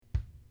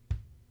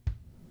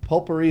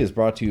Pulpery is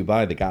brought to you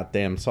by The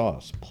Goddamn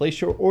Sauce. Place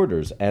your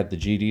orders at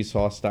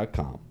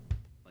thegdsauce.com.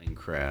 Plane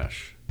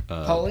crash.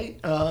 Holly?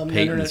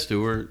 Peyton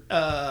Stewart?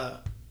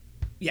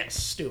 Yes,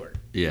 Stewart.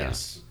 Yeah.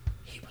 Yes.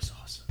 He was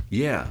awesome.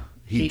 Yeah.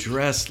 He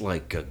dressed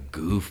like a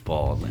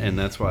goofball, and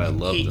that's why I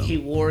loved him. He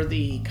wore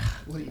the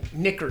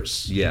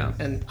knickers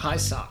and high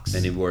socks.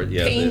 And he wore,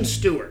 Payne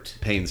Stewart.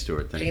 Payne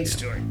Stewart, thank you. Payne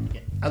Stewart.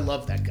 Yeah, I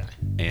love that guy.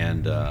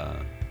 And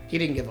he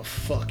didn't give a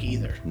fuck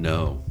either.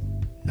 No.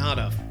 Not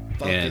a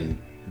fucking...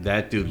 And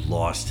that dude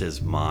lost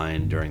his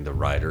mind during the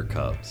Ryder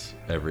Cups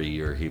every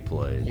year he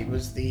played. He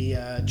was the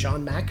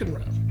John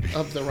McEnroe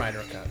of the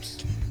Ryder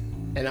Cups.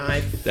 And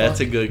That's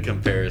a good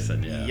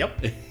comparison, yeah.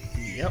 Yep.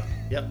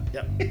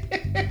 Yeah.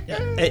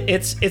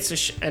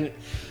 It's and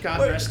God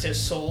rest his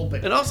soul.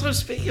 But and also,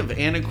 speaking of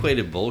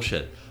antiquated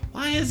bullshit,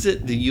 why is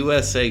it the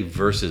USA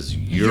versus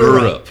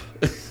Europe?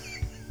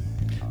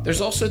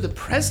 There's also the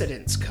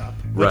President's Cup,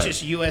 which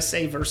is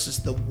USA versus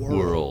the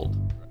world.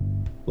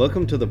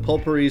 Welcome to the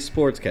Pulpery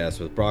Sportscast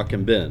with Brock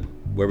and Ben,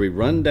 where we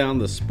run down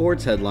the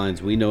sports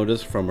headlines we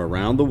notice from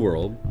around the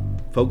world,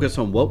 focus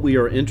on what we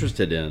are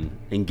interested in,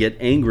 and get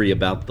angry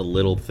about the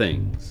little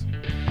things.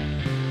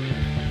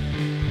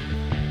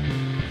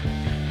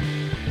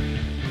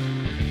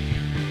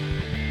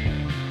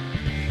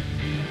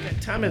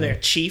 Time of there,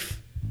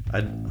 Chief.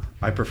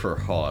 I prefer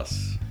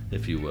Hoss,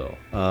 if you will.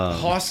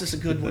 Hoss is a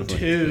good one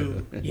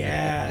too.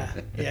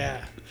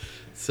 Yeah.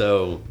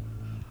 So,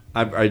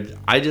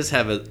 I just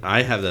have it.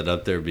 I have that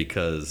up there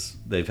because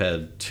they've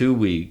had 2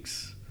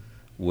 weeks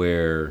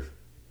where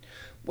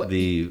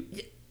the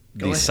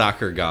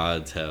soccer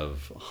gods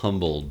have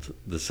humbled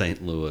the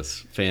St. Louis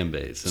fan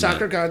base.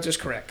 Soccer gods is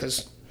correct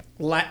because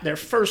their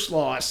first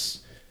loss,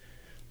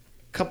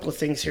 a couple of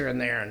things here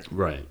and there, and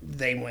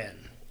they win.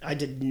 I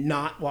did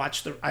not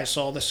watch I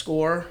saw the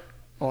score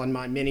on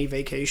my mini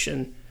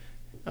vacation,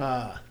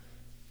 and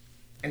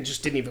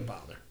just didn't even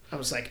bother. I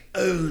was like,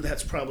 oh,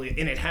 that's probably...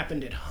 And it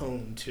happened at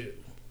home, too.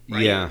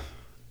 Right? Yeah.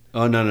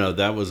 Oh, no.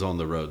 That was on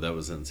the road. That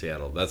was in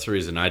Seattle. That's the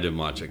reason I didn't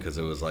watch it, because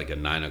it was like a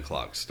 9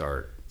 o'clock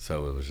start.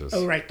 So it was just...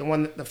 Oh, right.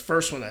 The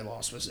first one I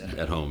lost was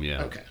at home,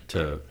 yeah. Okay.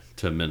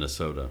 To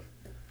Minnesota.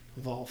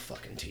 Of all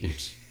fucking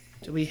teams.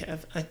 Do we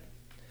have...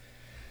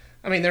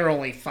 I mean, they're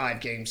only 5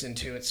 games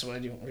into it, so I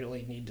don't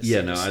really need to see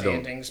the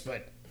standings,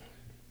 but...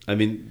 I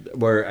mean,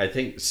 where I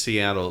think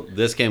Seattle...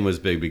 This game was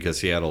big because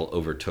Seattle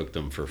overtook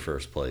them for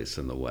first place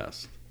in the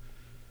West.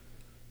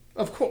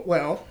 Of course.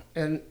 Well,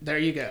 and there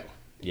you go.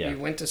 Yeah. We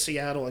went to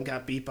Seattle and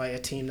got beat by a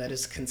team that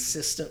is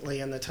consistently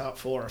in the top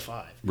 4 or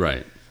 5.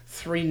 Right.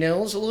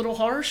 3-0 is a little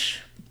harsh,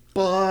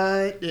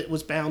 but it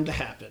was bound to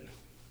happen.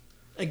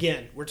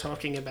 Again, we're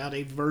talking about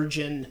a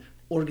virgin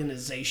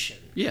organization.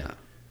 Yeah.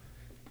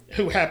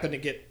 Who happened to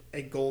get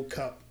a Gold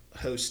Cup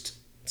host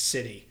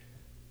city.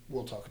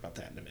 We'll talk about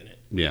that in a minute.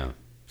 Yeah.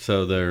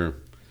 So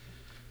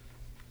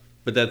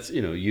but that's,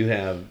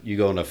 you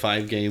go on a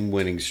 5-game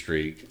winning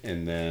streak,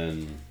 and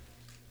then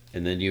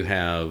you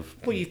have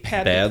you've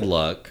pad bad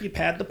luck. You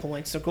pad the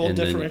points. The goal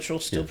differential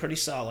is still pretty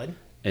solid.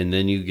 And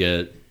then you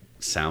get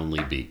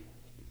soundly beat.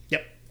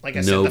 Yep. Like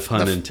I said, no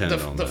pun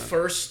intended on that. The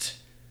first...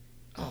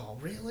 Oh,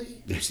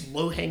 really? There's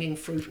low-hanging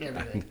fruit and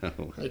everything. I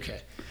know. Okay.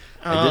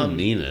 I didn't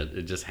mean it.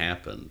 It just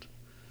happened.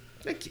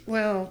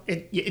 Well,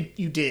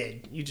 you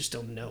did. You just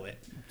don't know it.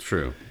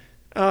 True.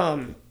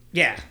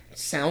 Yeah.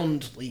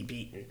 Soundly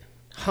beaten.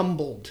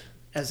 Humbled,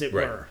 as it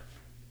were.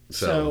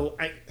 So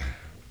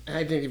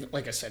I didn't even,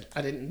 like I said,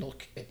 I didn't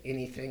look at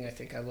anything. I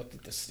think I looked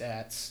at the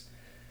stats.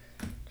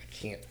 I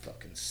can't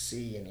fucking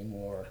see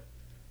anymore.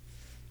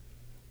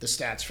 The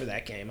stats for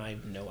that game, I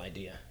have no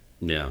idea.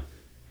 Yeah.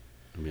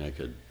 I mean, I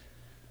could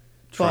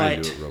try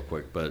to do it real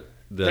quick, but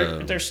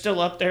they're still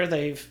up there.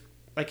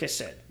 Like I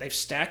said, they've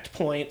stacked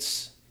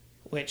points,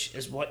 which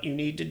is what you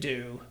need to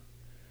do.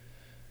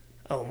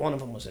 Oh, one of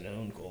them was an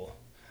own goal.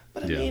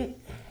 But I mean,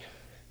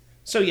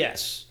 so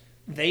yes,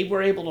 they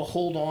were able to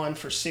hold on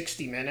for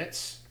 60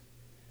 minutes,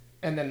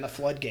 and then the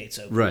floodgates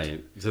opened.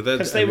 Right. So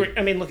that's because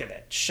I mean, look at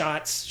that.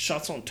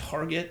 Shots on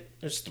target.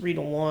 There's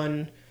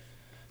 3-1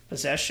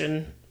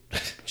 possession.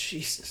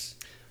 Jesus.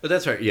 But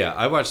that's right. Yeah,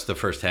 I watched the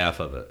first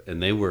half of it,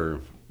 and they were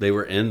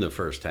in the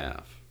first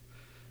half,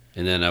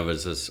 and then I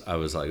was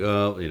like,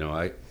 oh,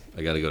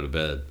 I got to go to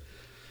bed,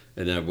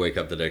 and then I wake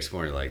up the next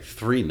morning like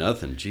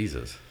 3-0.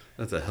 Jesus,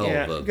 that's a hell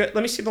of a. Let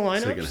me see the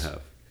lineups. Second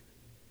half.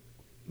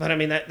 But I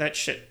mean that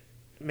shit.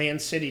 Man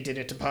City did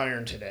it to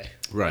Bayern today.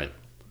 Right.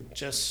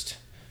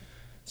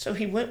 So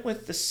he went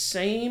with the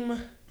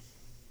same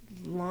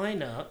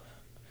lineup.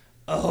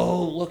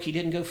 Oh, look, he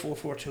didn't go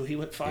 4-4-2. He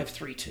went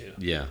 5-3-2.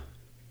 Yeah.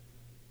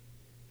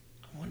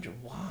 I wonder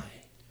why.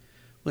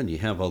 When you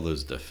have all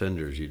those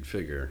defenders, you'd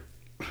figure.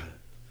 I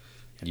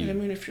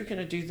mean, if you're going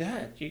to do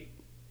that,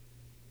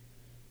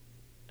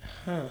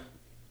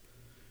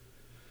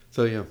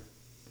 So, yeah.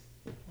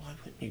 Why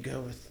wouldn't you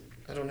go with...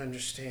 I don't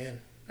understand.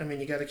 I mean,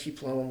 you got to keep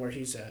Lowen where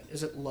he's at.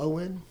 Is it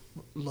Lowen?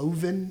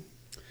 Lowen?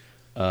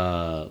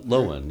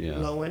 Lowen, yeah.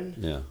 Lowen?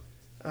 Yeah.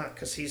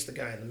 Because he's the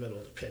guy in the middle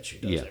of the pitch who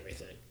does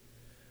everything.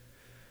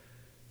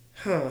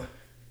 Huh.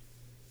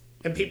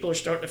 And people are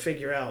starting to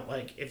figure out,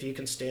 like, if you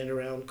can stand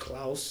around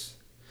Klaus,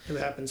 who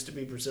happens to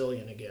be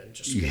Brazilian again.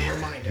 Just gonna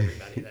remind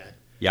everybody that.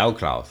 Yao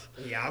Klaus.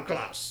 Yao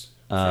Klaus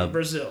from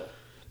Brazil.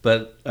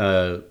 But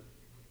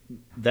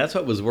that's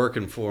what was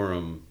working for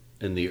him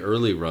in the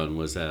early run,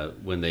 was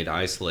that when they'd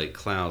isolate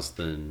Klaus,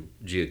 then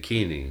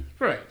Giacchini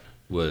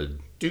would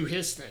do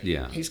his thing.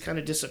 Yeah. He's kind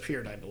of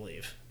disappeared, I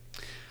believe.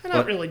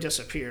 Not really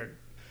disappeared.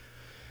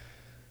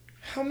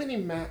 How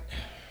many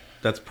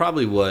That's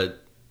probably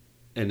what,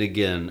 and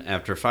again,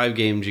 after 5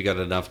 games, you got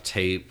enough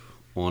tape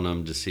on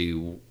them to see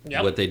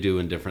what they do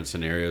in different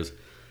scenarios.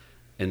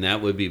 And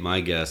that would be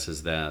my guess,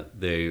 is that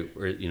they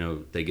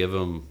give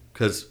them,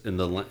 because in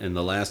the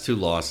last 2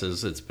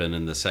 losses, it's been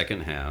in the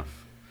second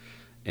half,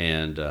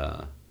 and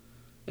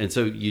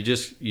so you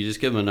just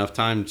give them enough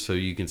time so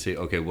you can see,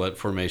 okay, what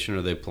formation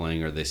are they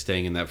playing? Are they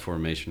staying in that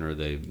formation, or are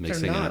they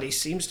mixing They're not. it up? He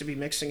seems to be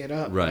mixing it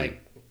up, right?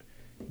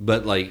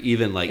 But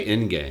even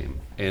in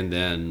game, and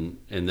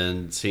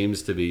then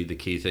seems to be the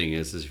key thing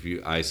is if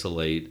you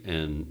isolate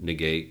and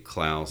negate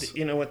Klaus,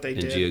 you know what they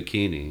did?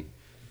 Giacchini,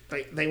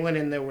 they went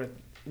in there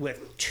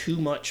with too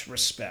much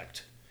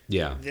respect.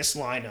 Yeah. This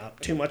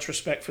lineup, too much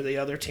respect for the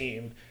other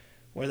team,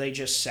 where they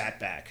just sat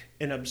back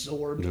and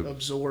absorbed,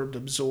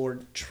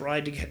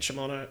 tried to catch them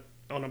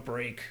on a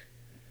break.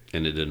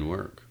 And it didn't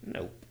work.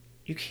 Nope.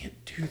 You can't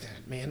do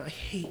that, man. I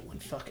hate when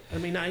I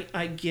mean,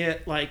 I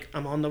get, like,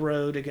 I'm on the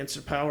road against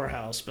a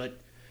powerhouse, but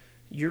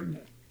you're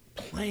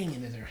playing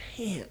into their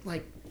hand.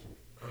 Like,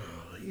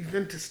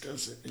 Juventus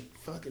does it. It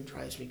fucking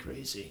drives me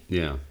crazy.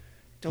 Yeah.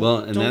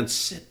 Don't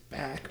sit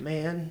back,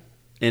 man.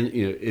 And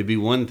it'd be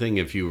one thing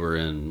if you were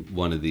in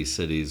one of these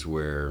cities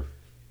where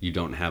you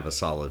don't have a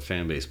solid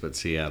fan base, but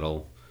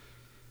Seattle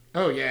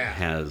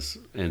has.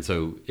 And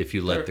so if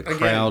you let the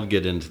crowd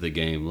get into the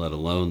game, let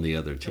alone the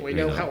other team. We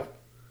know how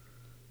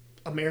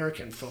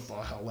American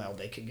football, how loud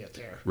they can get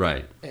there.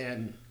 Right.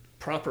 And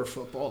proper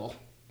football,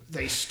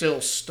 they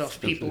still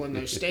stuff people in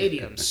those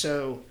stadiums.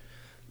 So,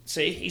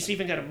 see, he's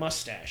even got a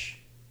mustache.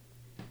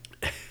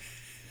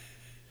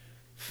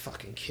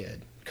 Fucking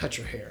kid. Cut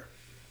your hair.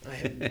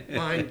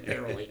 Mine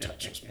barely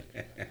touches me.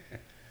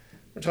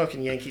 We're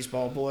talking Yankees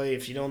ball boy.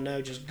 If you don't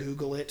know, just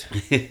Google it.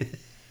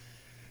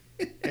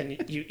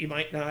 And you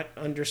might not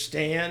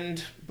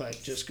understand, but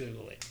just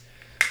Google it.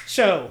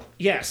 So,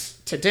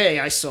 yes, today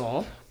I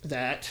saw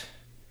that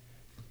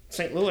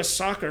St. Louis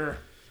soccer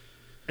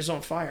is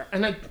on fire.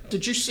 And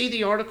did you see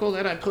the article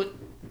that I put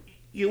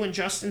you and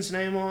Justin's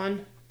name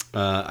on?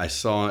 I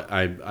saw it.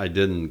 I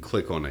didn't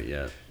click on it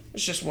yet.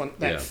 It's just one.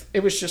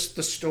 It was just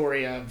the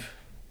story of,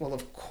 well,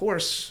 of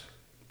course.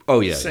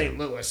 St.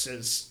 Louis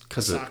is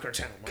a soccer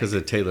town. Because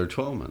of Taylor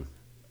Twellman.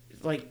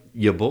 Like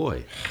your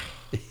boy.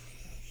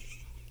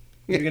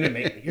 You're gonna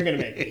make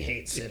me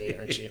hate City,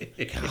 aren't you?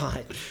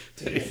 God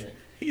damn it.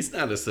 He's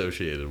not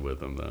associated with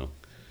them, though.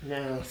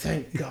 No,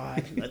 thank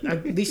God.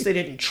 At least they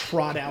didn't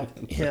trot out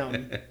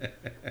him,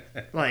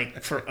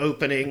 like, for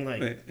opening.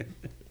 Like,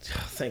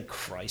 thank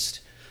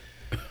Christ.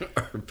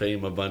 Or pay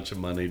him a bunch of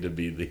money to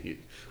be the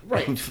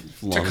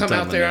to come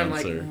out there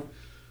announcer. and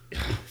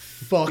like,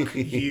 fuck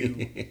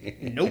you.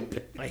 Nope.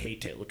 I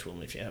hate Taylor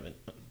Twellman. If you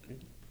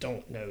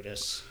don't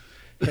notice.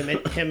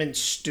 Him and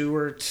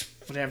Stewart,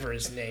 whatever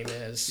his name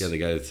is. Yeah, the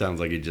guy that sounds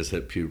like he just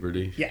hit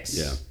puberty. Yes.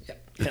 Yeah.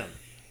 Him.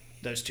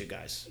 Those two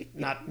guys.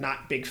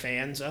 Not big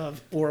fans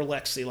of, or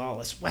Alexi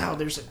Lawless. Wow,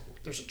 there's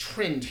a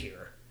trend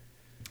here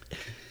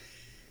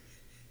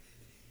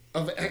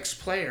of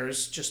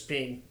ex-players just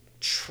being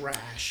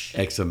trash.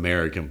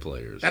 Ex-American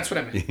players. That's what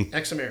I meant.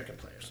 Ex-American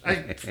players.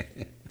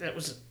 That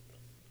was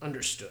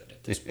understood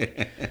at this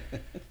point.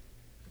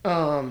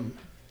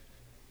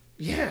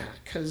 Yeah,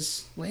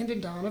 because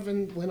Landon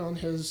Donovan went on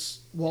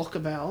his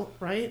walkabout,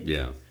 right?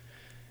 Yeah.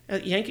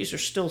 Yankees are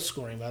still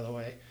scoring, by the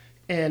way.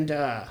 And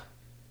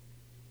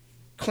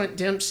Clint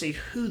Dempsey,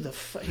 who the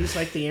fuck? He's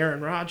like the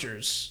Aaron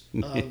Rodgers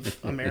of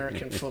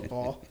American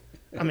football.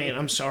 I mean,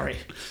 I'm sorry,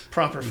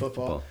 proper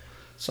football,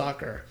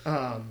 soccer.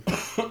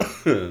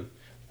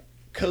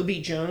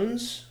 Kobe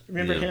Jones,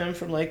 remember him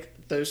from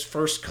like those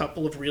first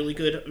couple of really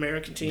good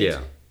American teams?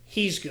 Yeah.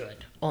 He's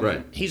good.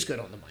 He's good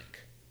on the mic.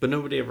 But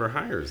nobody ever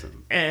hires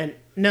him. And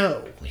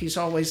no, he's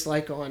always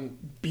like on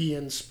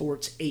beIN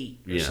Sports 8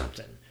 or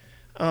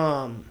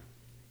something.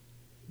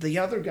 The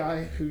other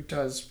guy who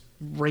does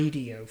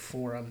radio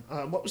for him,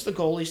 what was the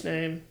goalie's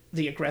name?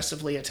 The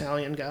aggressively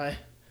Italian guy?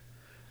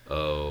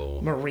 Oh.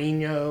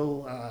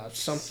 Mourinho,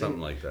 something. Something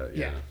like that,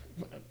 yeah.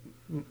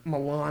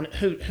 Milan,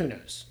 who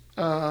knows?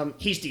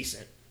 He's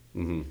decent.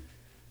 Mm-hmm.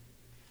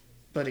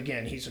 But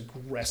again, he's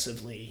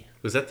aggressively...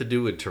 Was that to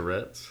do with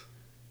Tourette's?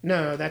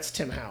 No, that's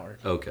Tim Howard.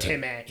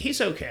 Okay.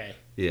 He's okay.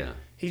 Yeah.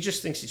 He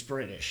just thinks he's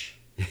British.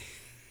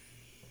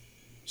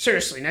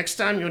 Seriously, next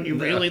time when you're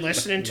really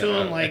listening to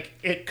him, like,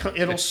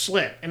 it'll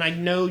slip. And I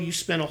know you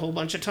spent a whole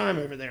bunch of time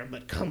over there,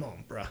 but come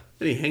on, bruh.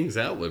 And he hangs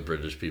out with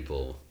British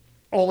people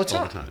all the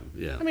time.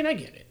 Yeah. I mean, I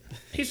get it.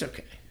 He's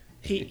okay.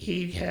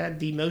 He had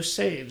the most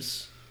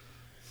saves.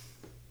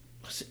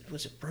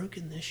 Was it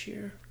broken this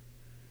year?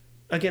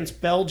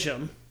 Against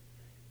Belgium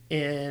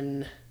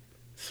in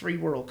 3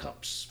 World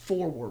Cups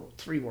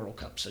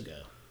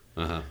ago.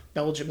 Uh-huh.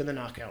 Belgium in the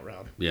knockout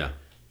round. Yeah.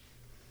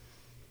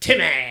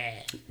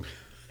 Timmy,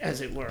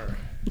 as it were.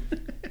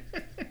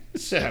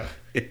 So,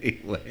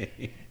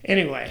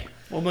 anyway,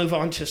 we'll move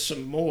on to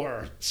some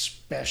more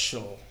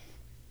special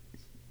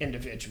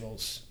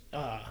individuals.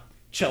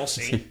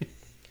 Chelsea,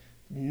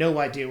 no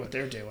idea what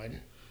they're doing.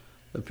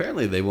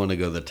 Apparently they want to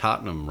go the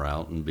Tottenham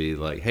route and be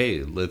like,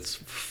 hey, let's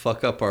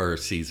fuck up our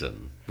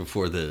season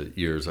before the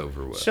year's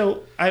over with.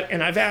 So,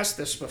 I've asked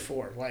this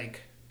before,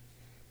 like,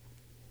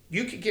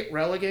 you could get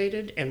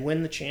relegated and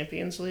win the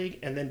Champions League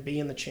and then be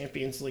in the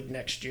Champions League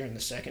next year in the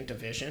second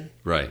division.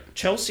 Right.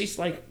 Chelsea's,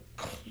 like,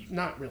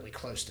 not really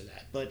close to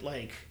that, but,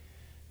 like,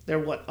 they're,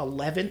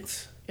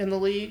 11th in the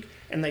league,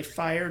 and they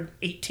fired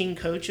 18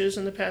 coaches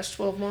in the past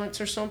 12 months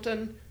or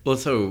something.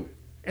 Well,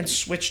 and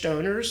switched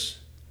owners.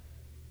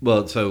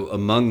 Well, so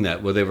among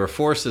that, they were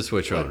forced to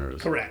switch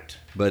owners. Correct.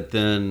 But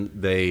then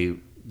they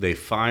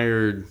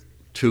fired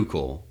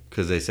Tuchel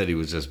because they said he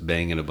was just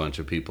banging a bunch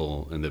of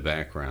people in the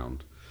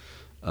background.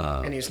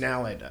 And he's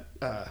now at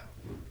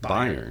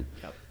Bayern.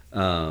 Yep.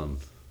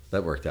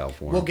 That worked out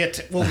for him. We'll get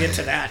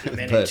to that in a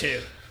minute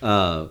too.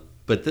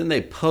 But then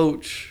they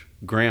poach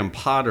Graham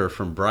Potter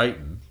from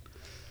Brighton,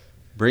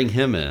 bring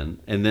him in,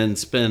 and then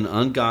spend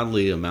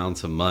ungodly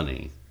amounts of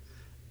money.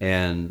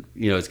 And,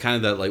 it's kind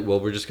of that, like, well,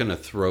 we're just going to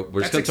throw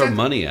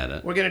money at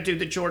it. We're going to do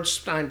the George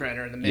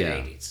Steinbrenner in the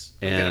mid-'80s.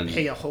 We're going to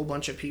pay a whole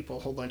bunch of people a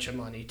whole bunch of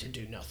money to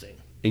do nothing.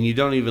 And you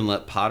don't even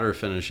let Potter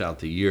finish out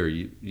the year.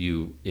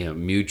 You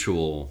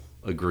mutual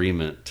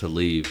agreement to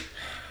leave.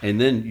 And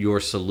then your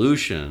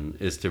solution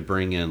is to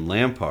bring in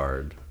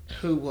Lampard,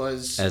 who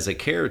was as a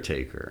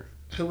caretaker.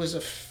 Who was a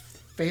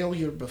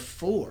failure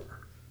before.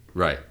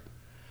 Right.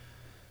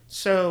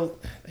 So,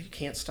 you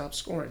can't stop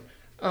scoring.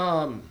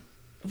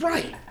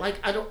 Right. Like,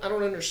 I don't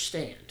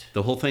understand.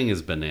 The whole thing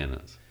is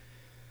bananas.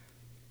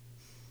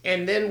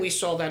 And then we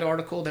saw that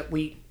article that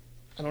I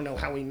don't know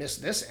how we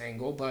missed this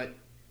angle, but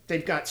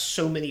they've got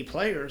so many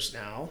players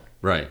now.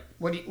 Right.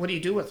 What do you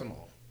do with them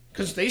all?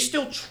 Because they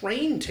still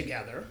train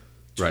together,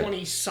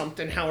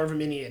 20-something, however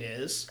many it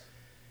is,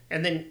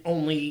 and then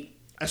only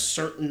a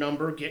certain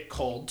number get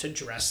called to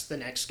dress the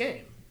next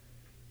game.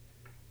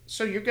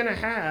 So you're going to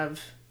have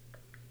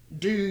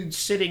dudes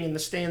sitting in the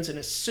stands in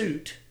a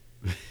suit,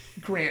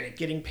 granted,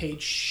 getting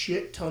paid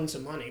shit tons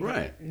of money,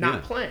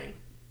 not playing.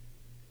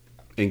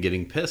 And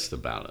getting pissed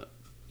about it.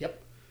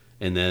 Yep.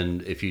 And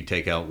then if you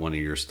take out one of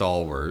your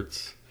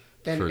stalwarts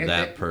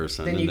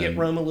person. Then you get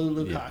Romelu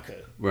Lukaku. Yeah,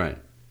 right.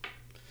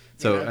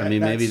 So,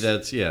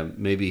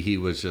 maybe he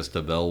was just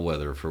a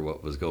bellwether for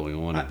what was going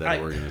on at that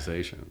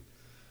organization.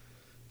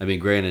 I mean,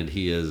 granted,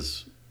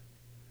 he's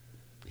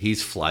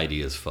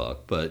flighty as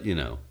fuck, but,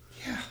 Yeah.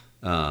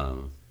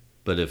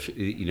 But if,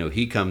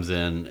 he comes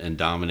in and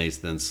dominates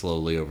then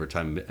slowly over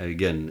time,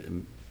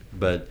 again,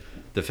 but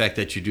the fact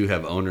that you do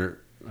have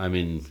owners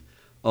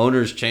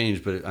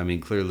change, but,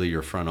 clearly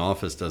your front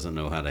office doesn't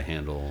know how to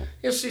handle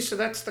so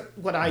that's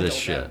what I don't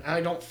shit. know.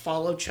 I don't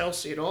follow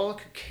Chelsea at all. I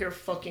could care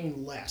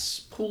fucking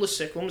less.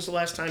 Pulisic, when was the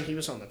last time he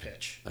was on the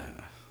pitch?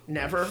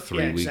 Never.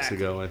 3 weeks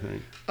ago, I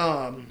think.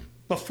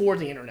 Before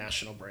the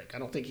international break. I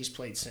don't think he's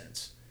played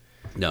since.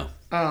 No.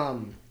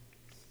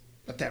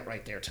 But that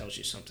right there tells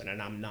you something,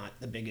 and I'm not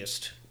the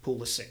biggest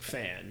Pulisic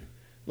fan.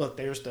 Look,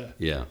 there's the...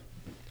 Yeah.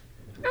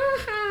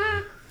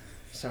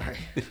 Sorry.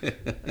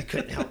 I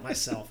couldn't help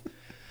myself.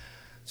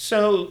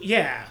 So,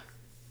 yeah.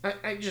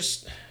 I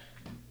just...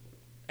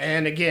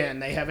 And again,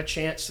 they have a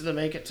chance to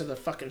make it to the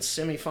fucking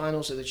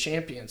semifinals of the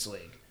Champions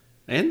League.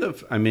 And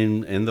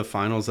the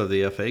finals of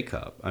the FA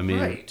Cup.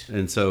 Right.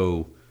 And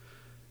so...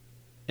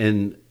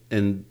 And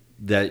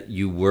that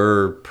you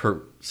were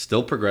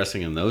still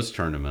progressing in those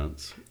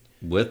tournaments...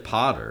 with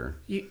Potter.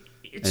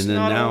 It's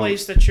not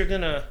always that you're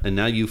going to... And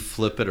now you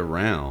flip it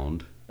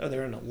around. Oh,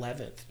 they're in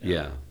 11th.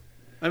 Now.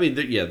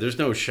 Yeah. There's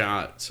no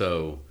shot,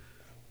 so...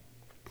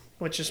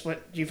 Which is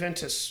what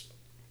Juventus...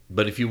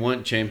 But if you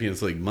want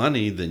Champions League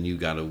money, then you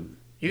got to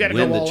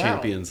win the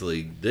Champions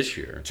League this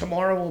year.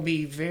 Tomorrow will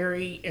be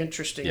very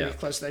interesting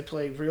because they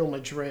play Real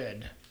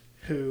Madrid,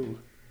 who...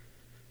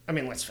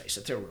 let's face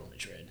it, they're Real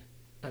Madrid.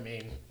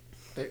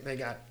 They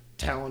got...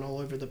 talent all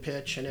over the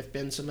pitch, and if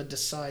Benzema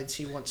decides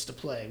he wants to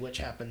play, which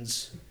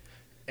happens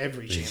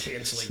every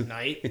Champions League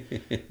night,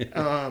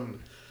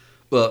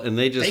 well, and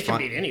they can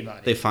beat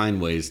anybody. They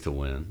find ways to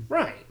win,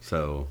 right?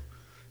 So,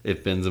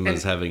 if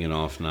Benzema's having an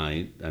off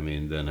night,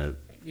 then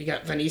you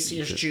got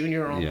Vinicius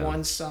Jr. on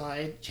one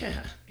side,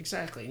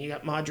 exactly, and you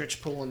got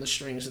Modric pulling the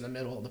strings in the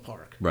middle of the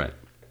park, right?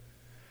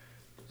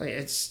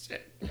 It's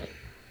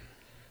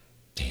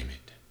damn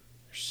it,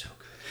 they're so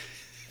good.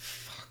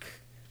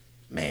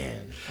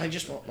 Man, I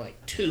just want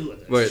 2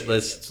 of those.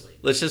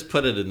 Let's just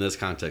put it in this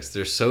context.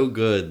 They're so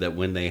good that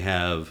when they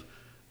have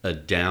a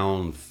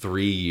down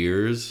 3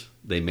 years,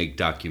 they make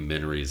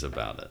documentaries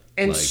about it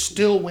and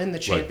still win the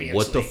Champions League.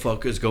 What the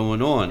fuck is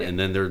going on? Yeah. And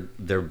then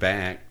they're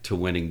back to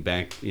winning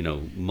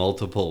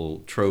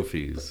multiple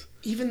trophies.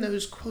 Even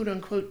those quote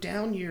unquote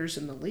down years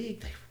in the league,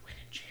 they win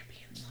in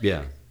Champions League.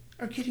 Yeah.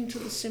 are getting to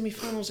the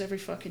semifinals every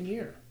fucking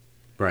year.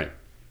 Right.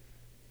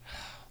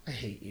 I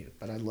hate you,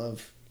 but I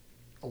love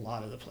a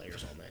lot of the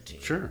players on that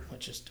team. Sure.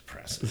 Which is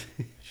depressing.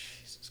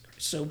 Jesus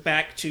Christ. So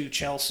back to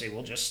Chelsea.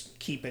 We'll just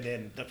keep it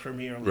in the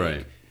Premier League.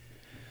 Right.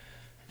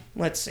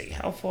 Let's see.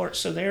 How far?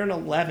 So they're in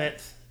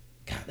 11th.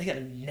 God, they got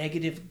a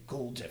negative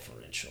goal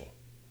differential.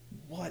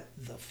 What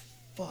the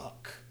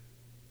fuck?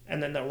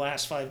 And then their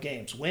last 5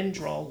 games. Win,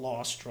 draw,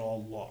 loss, draw,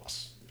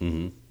 loss.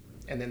 Mm-hmm.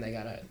 And then they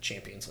got a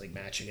Champions League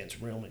match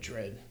against Real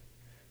Madrid,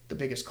 the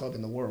biggest club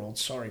in the world.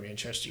 Sorry,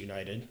 Manchester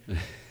United.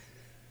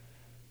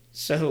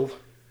 So,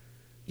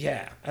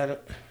 yeah.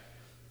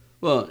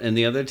 Well, and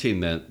the other team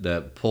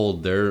that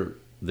pulled their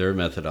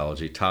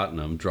methodology,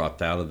 Tottenham,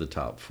 dropped out of the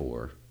top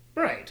 4.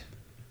 Right.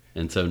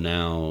 And so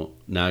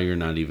now you're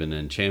not even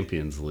in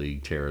Champions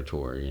League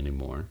territory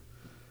anymore.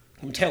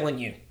 I'm telling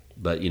you.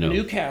 But,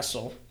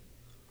 Newcastle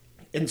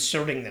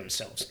inserting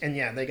themselves. And,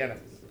 yeah, they got a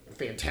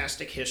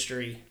fantastic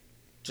history,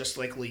 just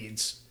like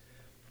Leeds.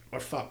 Or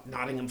fuck,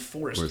 Nottingham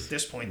Forest at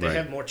this point. They right.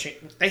 have more.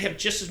 They have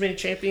just as many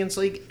Champions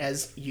League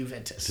as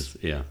Juventus.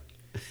 Yeah.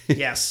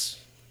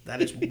 Yes,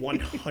 that is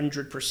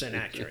 100%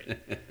 accurate.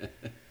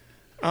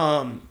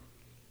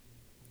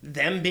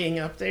 Them being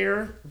up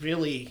there,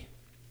 really,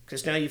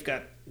 because now you've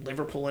got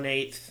Liverpool in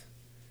 8th,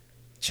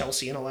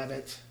 Chelsea in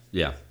 11th.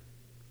 Yeah.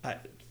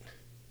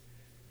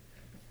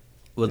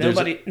 Well,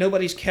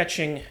 nobody's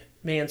catching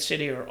Man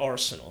City or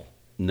Arsenal.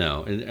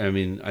 No, I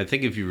mean, I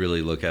think if you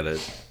really look at it,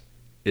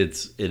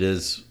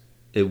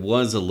 it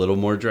was a little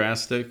more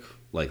drastic,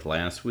 like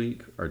last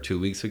week or 2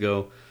 weeks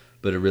ago,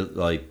 but it really,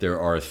 like, there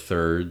are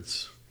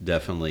thirds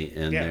definitely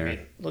in there. I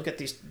mean, look at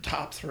these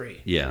top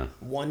 3. Yeah.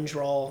 1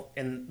 draw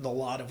in the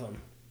lot of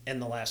them in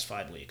the last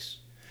 5 weeks.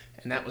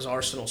 And that was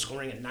Arsenal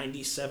scoring a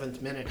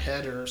 97th minute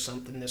header or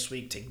something this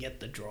week to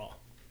get the draw.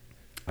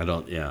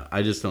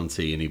 I just don't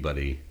see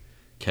anybody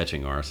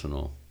catching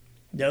Arsenal.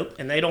 Nope.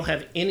 And they don't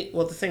have any,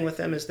 well, the thing with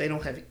them is they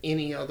don't have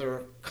any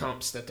other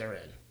comps that they're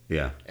in.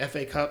 Yeah.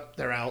 FA Cup,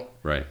 they're out.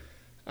 Right.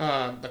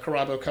 The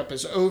Carabao Cup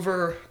is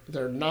over.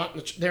 They're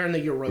not, they're in the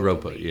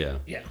Europa League. Yeah.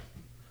 Yeah.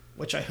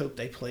 Which I hope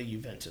they play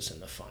Juventus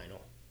in the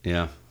final.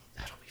 Yeah.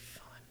 That'll be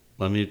fun.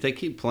 Well, I mean, if they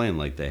keep playing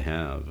like they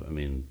have, I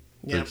mean,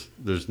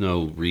 there's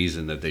no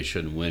reason that they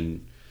shouldn't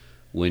win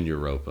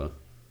Europa.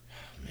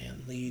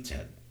 Man, Leeds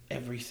had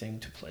everything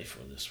to play for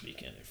this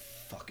weekend. It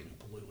fucking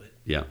blew it.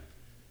 Yeah.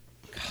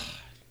 God.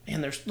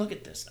 Man, look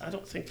at this. I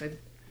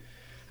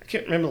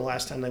can't remember the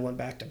last time they went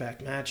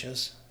back-to-back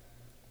matches.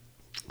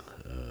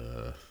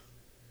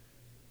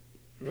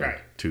 Right.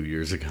 2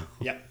 years ago.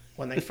 Yep.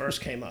 When they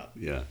first came up.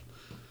 Yeah.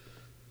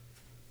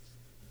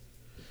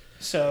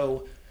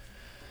 So,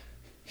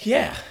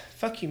 yeah.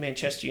 Fuck you,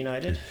 Manchester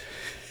United.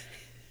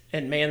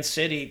 And Man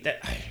City.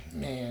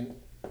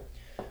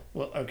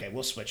 Well, okay,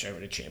 we'll switch over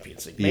to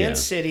Champions League. Man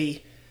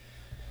City.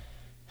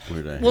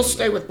 We'll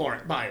stay with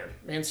Bayern.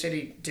 Man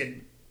City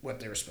did what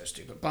they were supposed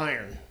to, but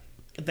Bayern,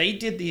 they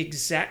did the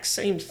exact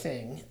same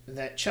thing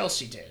that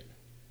Chelsea did.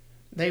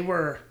 They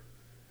were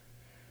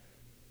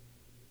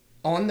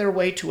on their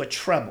way to a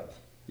treble.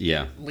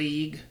 Yeah.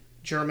 League,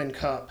 German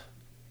Cup,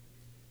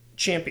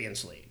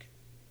 Champions League.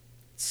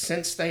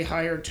 Since they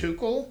hired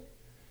Tuchel,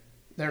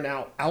 they're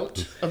now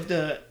out of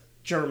the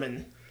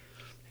German.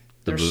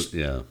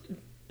 The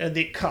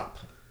Cup.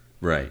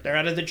 Right. They're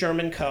out of the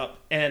German Cup,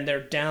 and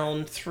they're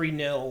down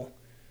 3-0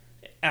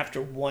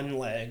 after one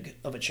leg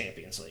of a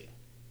Champions League.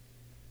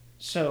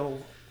 So,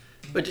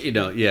 but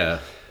yeah.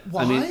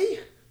 Why? I mean,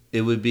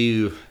 it'd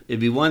be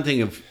one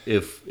thing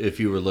if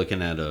you were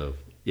looking at a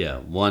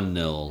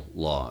 1-0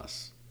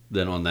 loss.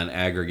 Then on that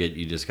aggregate,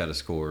 you just got to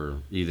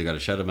score. You either got to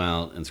shut them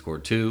out and score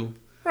 2.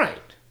 Right.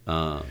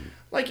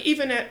 Like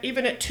even at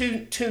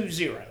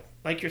 2-0.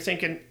 Like you're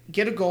thinking,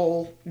 get a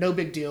goal, no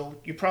big deal.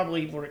 You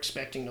probably were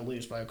expecting to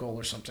lose by a goal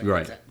or something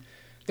like that.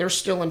 They're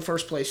still in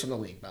first place in the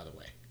league, by the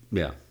way.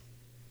 Yeah.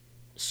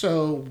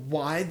 So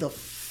why the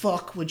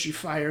fuck would you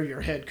fire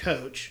your head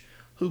coach,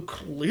 who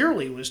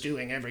clearly was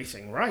doing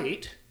everything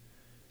right?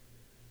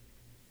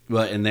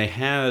 Well, and they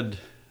had,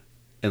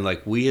 and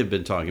like we had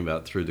been talking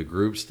about through the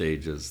group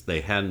stages,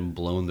 they hadn't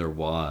blown their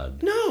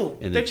wad. No.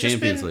 In the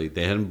Champions League,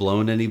 they hadn't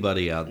blown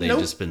anybody out. They'd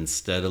just been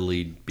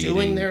steadily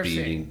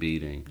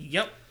beating.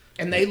 Yep.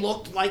 And they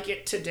looked like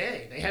it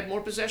today. They had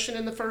more possession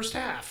in the first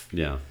half.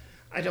 Yeah.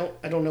 I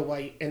don't know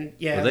why. And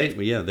yeah,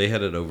 well, they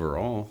had it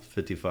overall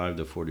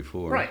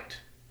 55-44. Right.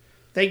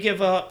 They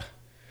give up.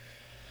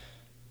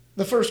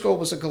 The first goal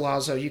was a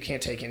golazo. You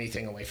can't take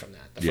anything away from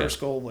that. The first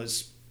goal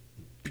was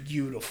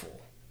beautiful.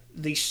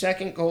 The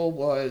second goal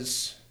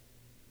was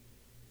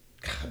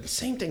the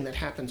same thing that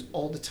happens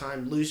all the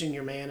time: losing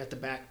your man at the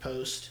back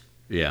post.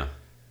 Yeah.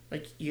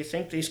 Like, you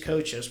think these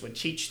coaches would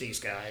teach these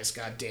guys,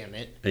 God damn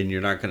it. And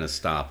you're not going to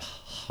stop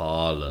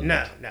Haaland.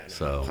 No.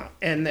 So.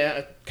 And,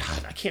 I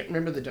can't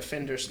remember the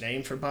defender's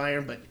name for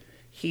Bayern, but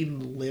he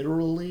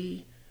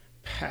literally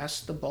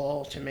passed the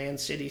ball to Man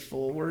City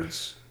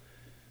forwards,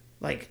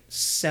 like,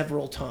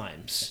 several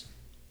times.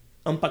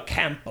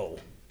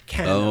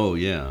 Oh,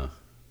 yeah.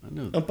 I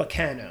know.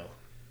 Umpacano.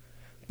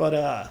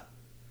 But,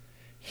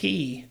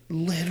 He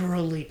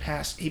literally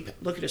passed.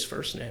 Look at his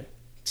first name.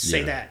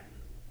 Say that.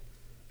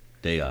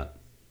 Dayot.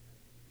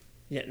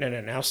 Yeah, no.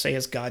 Now say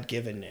his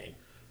God-given name.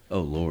 Oh,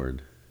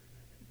 Lord.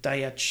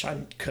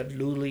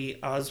 Dayachankaluli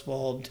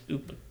Oswald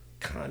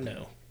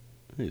Upakano.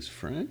 He's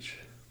French?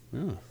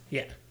 Oh.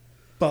 Yeah.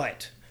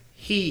 But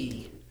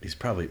he's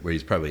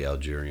probably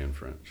Algerian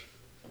French.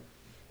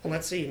 Well,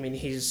 let's see. I mean,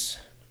 he's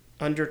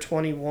under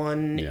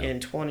 21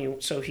 and 20,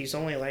 so he's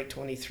only like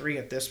 23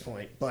 at this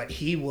point. But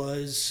he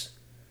was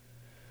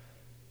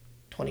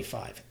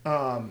 25.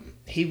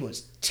 He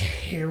was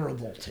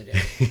terrible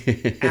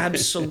today.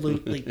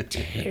 Absolutely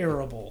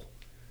terrible.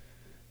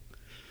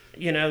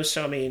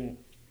 So I mean,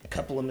 a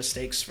couple of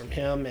mistakes from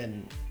him,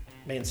 and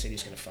Man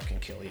City's gonna fucking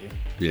kill you.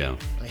 Yeah.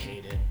 I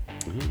hate it.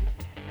 Mm-hmm.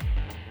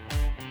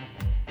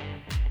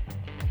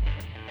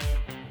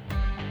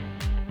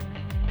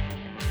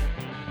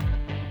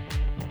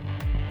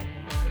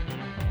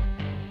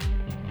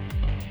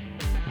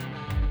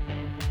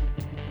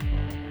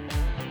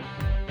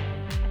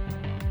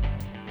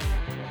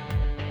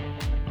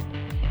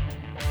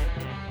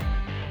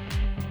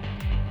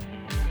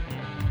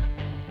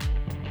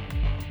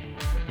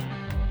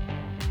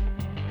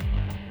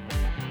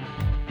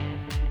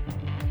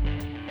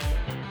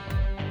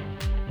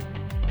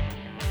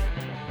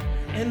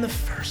 In the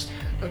first,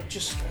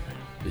 just start.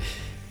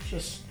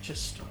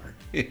 Just start.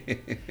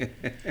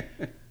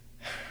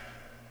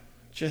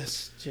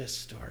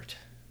 just start.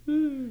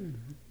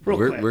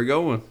 We're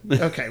going.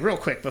 Okay, real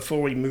quick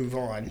before we move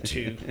on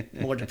to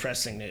more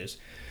depressing news.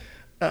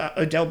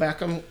 Odell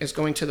Beckham is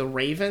going to the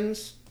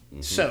Ravens.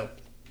 Mm-hmm. So,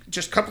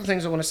 just a couple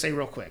things I want to say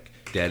real quick.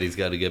 Daddy's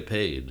got to get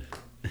paid.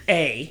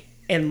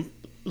 And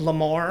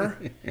Lamar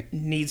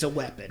needs a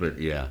weapon. But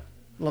yeah.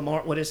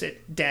 Lamar, what is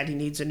it? Daddy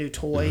needs a new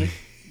toy.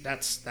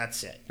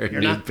 That's it.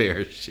 You're not pair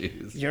of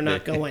shoes. You're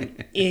not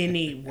going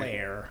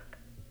anywhere.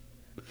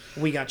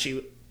 We got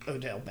you,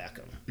 Odell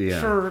Beckham. Yeah.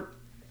 For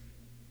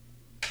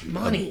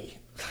money.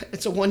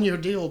 It's a 1-year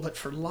deal, but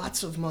for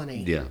lots of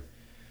money. Yeah.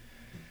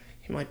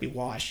 He might be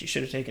washed. You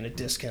should have taken a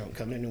discount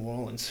coming to New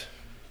Orleans.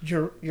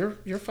 You're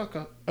fuck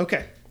up.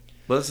 Okay.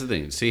 Well, that's the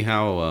thing. See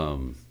how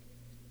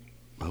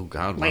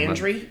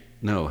Landry?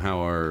 No, how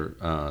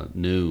our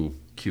new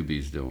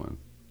QB's doing.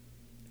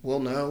 We'll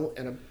know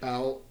in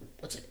about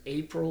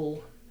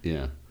April?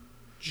 Yeah.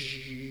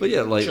 But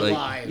yeah,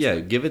 July.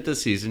 Give it the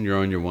season. You're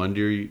on your 1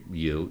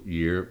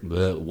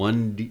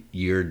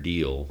 year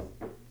deal,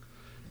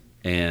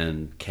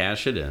 and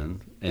cash it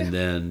in. And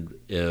then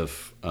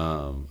if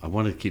I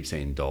want to keep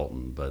saying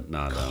Dalton, but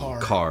not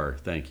Carr.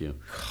 Thank you.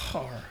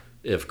 Carr.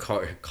 If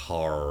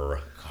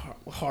Carr.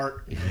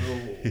 Hart.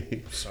 No.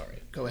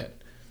 Sorry. Go ahead.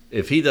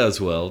 If he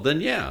does well,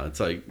 then it's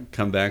like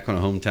come back on a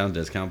hometown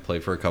discount, play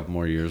for a couple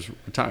more years,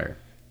 retire.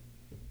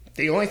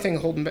 The only thing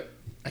holding back,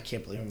 I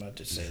can't believe I'm about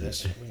to say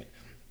this.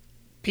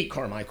 Pete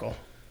Carmichael.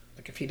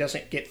 Like, if he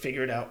doesn't get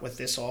figured out with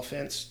this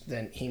offense,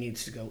 then he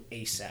needs to go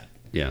ASAP.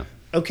 Yeah.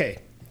 Okay.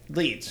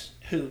 Leeds,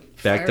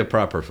 back to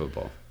proper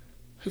football.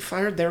 Who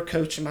fired their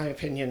coach, in my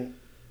opinion,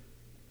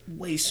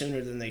 way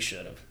sooner than they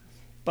should have.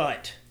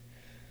 But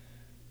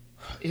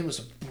it was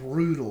a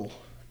brutal.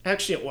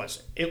 Actually, it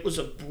wasn't. It was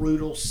a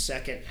brutal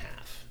second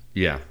half.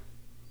 Yeah.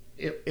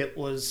 It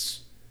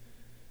was.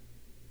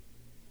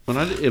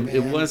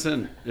 It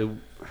wasn't.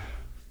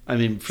 I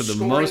mean, for the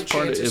most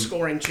part,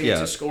 scoring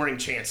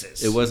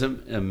chances. It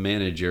wasn't a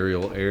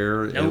managerial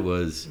error. Nope. It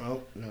was.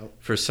 No.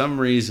 For some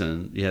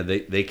reason,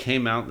 they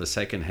came out in the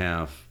second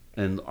half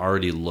and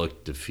already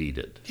looked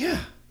defeated.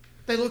 Yeah,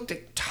 they looked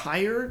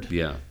tired.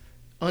 Yeah.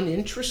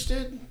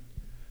 Uninterested,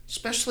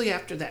 especially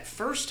after that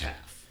first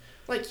half.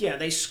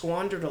 They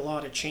squandered a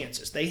lot of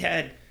chances. They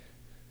had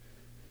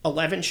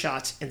 11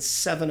 shots and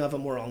 7 of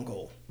them were on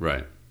goal.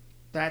 Right.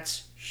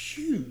 That's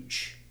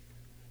huge.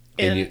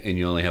 And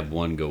you only have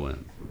 1 go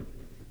in.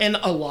 And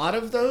a lot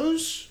of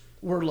those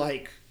were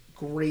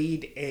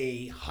grade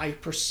A, high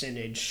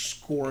percentage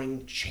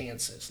scoring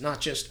chances.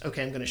 Not just,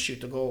 okay, I'm going to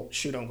shoot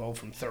on goal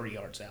from 30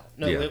 yards out.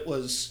 No, It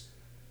was,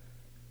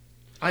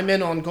 I'm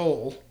in on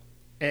goal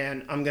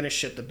and I'm going to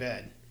shit the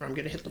bed. Or I'm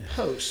going to hit the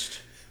post.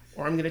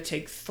 Or I'm going to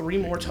take 3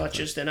 more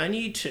touches than I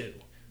need to.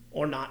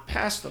 Or not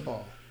pass the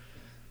ball.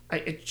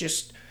 Let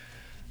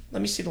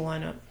me see the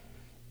lineup,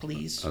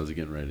 please. I was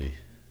getting ready.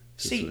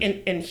 See,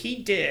 and he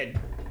did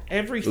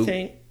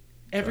everything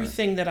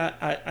that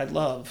I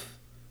love.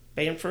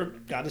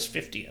 Bamford got his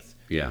 50th.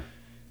 Yeah.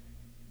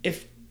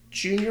 If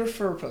Junior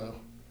Firpo...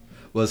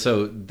 Well,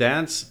 so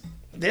that's...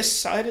 This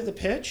side of the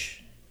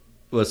pitch?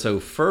 Well, so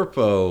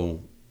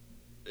Firpo,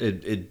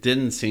 it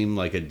didn't seem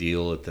like a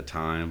deal at the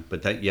time,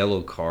 but that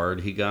yellow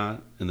card he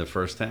got in the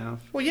first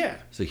half... Well, yeah.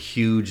 It's a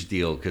huge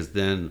deal, because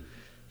then...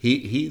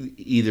 He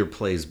either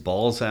plays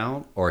balls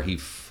out or he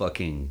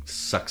fucking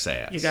sucks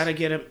ass. You got to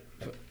get him...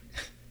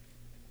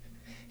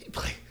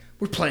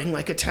 We're playing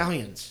like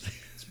Italians.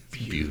 It's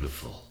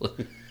beautiful.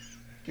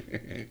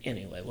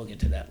 Anyway, we'll get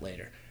to that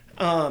later.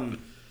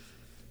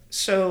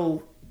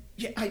 So,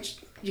 you got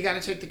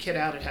to take the kid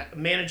out at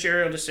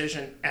managerial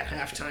decision at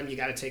halftime. You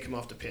got to take him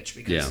off the pitch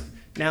because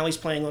now he's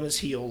playing on his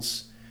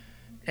heels,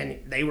 And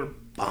they were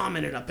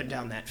bombing it up and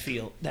down that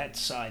field, that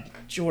side.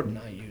 Jordan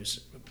I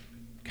use.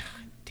 God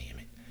damn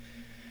it.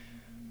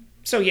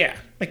 So, yeah,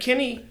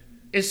 McKinney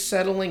is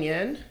settling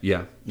in.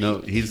 Yeah. No,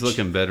 he's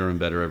looking better and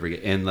better every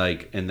game.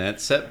 And that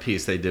set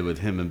piece they did with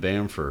him and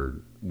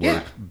Bamford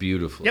worked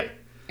beautifully. Yep.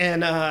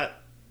 And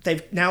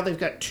they've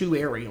got 2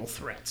 aerial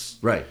threats.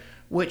 Right.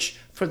 Which,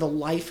 for the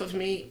life of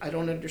me, I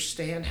don't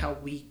understand how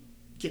we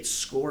get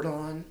scored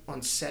on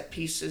set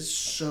pieces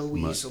so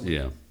easily.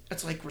 Yeah.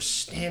 It's like we're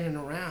standing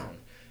around.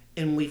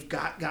 And we've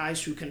got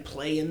guys who can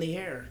play in the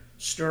air.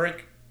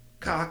 Sturrock,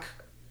 Koch.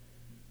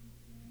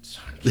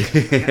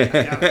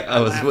 I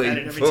was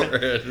waiting for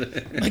it.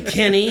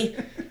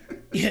 McKinney.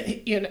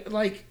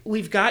 Like,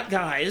 we've got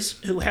guys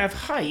who have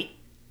height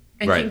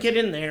and can get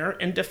in there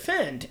and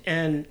defend.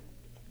 And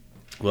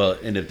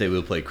if they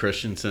will play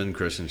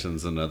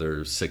Christensen's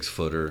another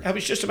 6-footer. I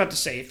was just about to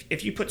say,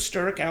 if you put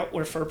Sturrock out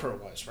where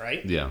Furper was,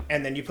 right? Yeah.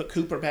 And then you put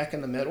Cooper back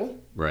in the middle.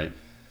 Right.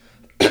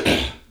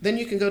 Then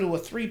you can go to a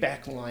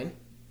 3-back line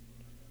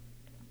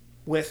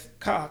with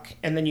Koch,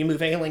 and then you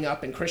move Ailing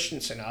up and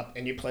Christensen up,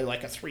 and you play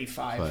like a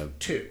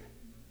 3-5-2.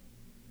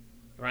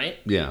 Right?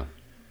 Yeah.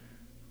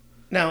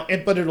 Now,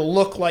 but it'll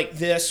look like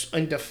this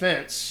in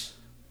defense.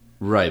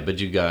 Right, but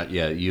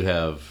you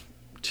have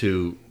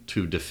two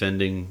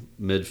defending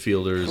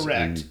midfielders. Correct.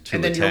 And 2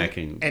 and then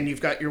attacking. And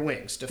you've got your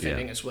wings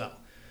defending as well.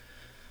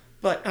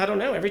 But I don't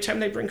know. Every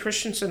time they bring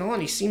Christensen on,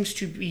 he seems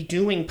to be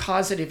doing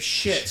positive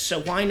shit. So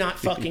why not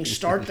fucking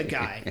start the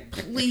guy?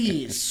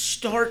 Please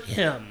start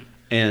him.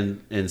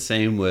 And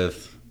same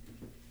with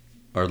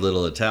our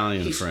little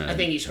Italian friend. I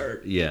think he's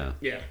hurt. Yeah.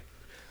 Yeah.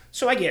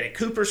 So I get it.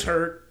 Cooper's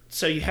hurt,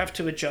 so you have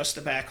to adjust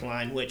the back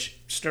line, which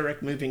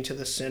Sturrock moving to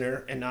the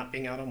center and not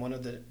being out on one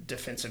of the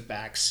defensive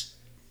backs,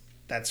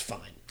 that's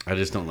fine. I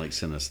just don't like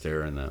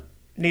Sinister in that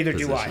Neither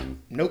position. do I.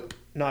 Nope,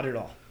 not at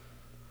all.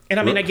 And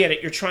I mean, I get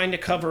it. You're trying to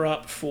cover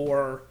up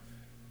for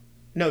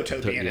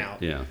Noto being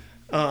out. Yeah.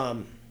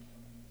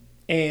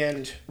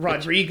 And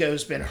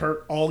Rodrigo's been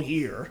hurt all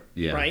year,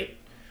 yeah. right?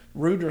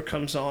 Ruder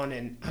comes on,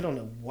 and I don't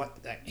know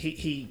what that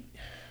he's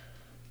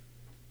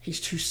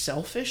too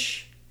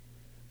selfish.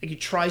 Like, he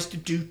tries to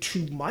do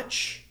too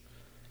much.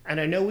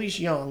 And I know he's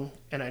young,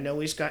 and I know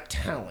he's got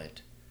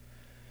talent,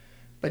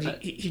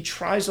 but he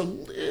tries a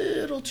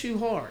little too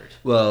hard.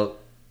 Well,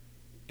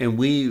 and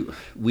we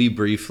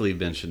briefly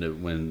mentioned it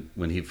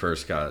when he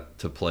first got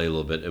to play a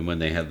little bit, and when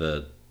they had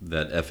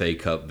that FA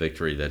Cup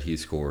victory that he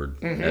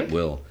scored at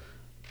will.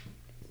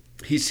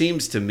 He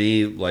seems to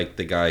me like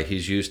the guy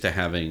he's used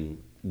to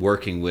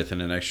working with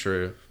an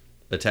extra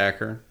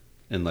attacker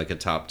in like a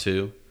top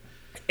 2.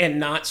 And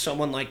not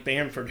someone like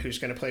Bamford who's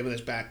going to play with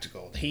his back to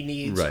goal. He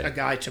needs a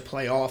guy to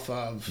play off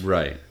of.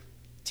 Right.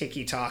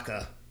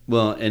 Tiki-taka.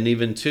 Well, and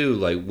even too,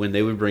 like when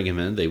they would bring him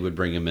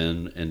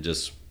in, and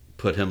just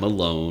put him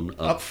alone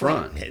up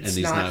front. It's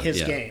and not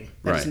his game.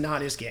 That's right.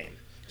 not his game.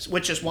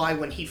 Which is why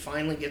when he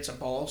finally gets a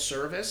ball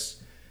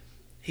service,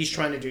 he's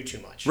trying to do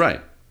too much.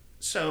 Right.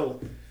 So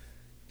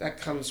that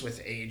comes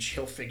with age.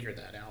 He'll figure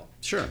that out.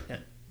 Sure. Yeah.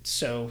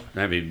 So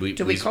I mean, we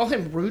call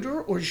him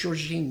Ruder or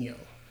Jorginho?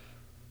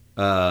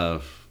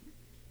 I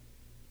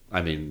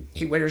mean,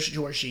 he wears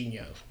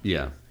Jorginho.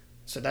 Yeah.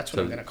 So that's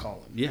what I'm going to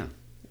call him. Yeah.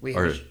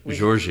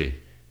 Giorgi.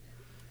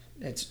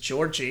 It's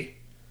Giorgi.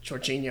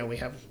 Jorginho. We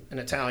have an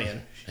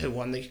Italian who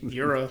won the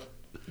Euro.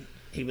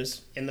 He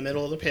was in the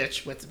middle of the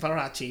pitch with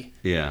Verratti.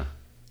 Yeah.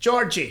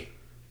 Giorgi.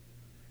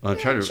 Well, I'm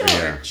trying to.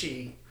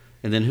 Giorgi. Yeah.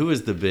 And then who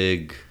is the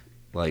big,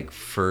 like,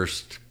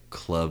 first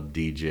club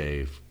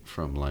DJ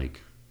from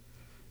like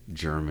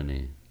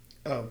Germany?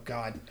 Oh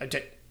God,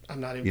 I'm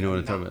not even. You know what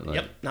I'm talking about? Like,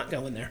 yep, not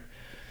going there.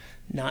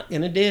 Not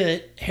gonna do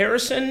it.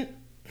 Harrison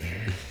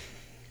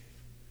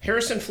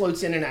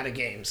floats in and out of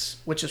games,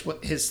 which is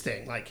what his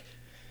thing. Like,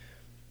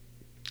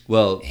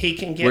 well, he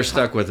can get. We're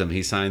stuck with him.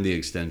 He signed the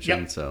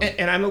extension, yep. so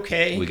and I'm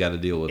okay. We got to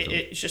deal with him.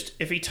 It's just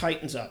if he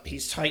tightens up,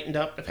 he's tightened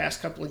up the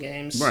past couple of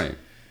games. Right.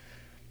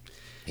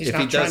 He's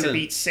not trying to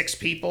beat 6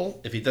 people.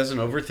 If he doesn't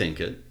overthink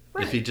it,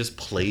 right. If he just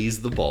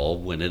plays the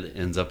ball when it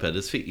ends up at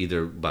his feet,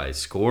 either by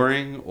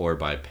scoring or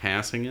by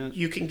passing it,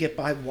 you can get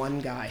by one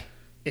guy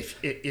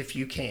if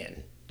you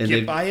can. And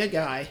get by a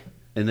guy.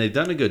 And they've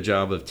done a good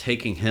job of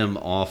taking him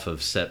off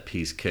of set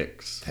piece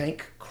kicks.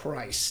 Thank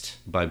Christ.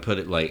 By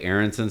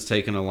Aronson's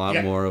taking a lot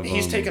more of them.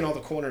 He's taking all the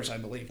corners, I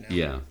believe, now.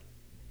 Yeah.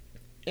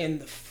 And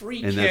the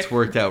free kick. And that's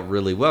worked out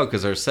really well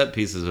because our set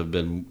pieces have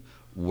been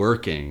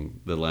working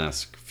the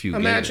last few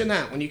games. Imagine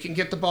that, when you can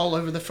get the ball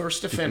over the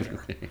first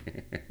defender.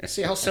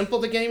 See how simple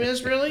the game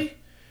is, really?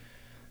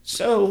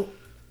 So,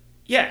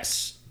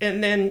 yes.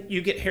 And then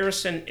you get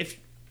Harrison. If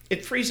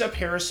it frees up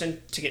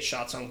Harrison to get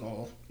shots on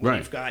goal. Right.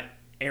 You've got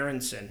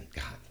Aronson.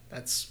 God,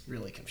 that's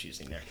really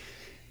confusing there.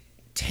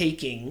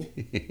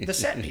 Taking the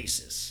set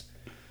pieces.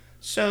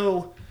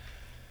 So,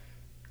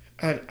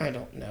 I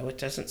don't know. It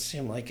doesn't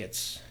seem like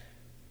it's...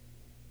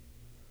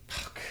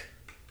 Fuck.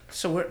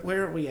 So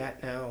where are we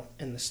at now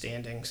in the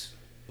standings?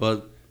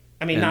 Well,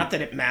 I mean, not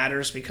that it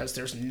matters because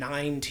there's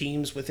 9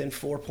 teams within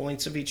 4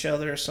 points of each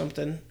other or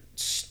something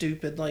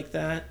stupid like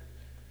that.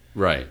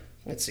 Right.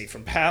 let's see,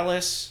 from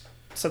Palace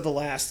to the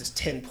last is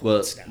 10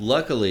 points now.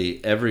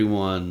 Luckily,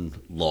 everyone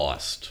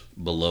lost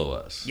below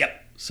us.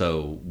 Yep.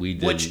 So we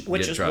didn't Which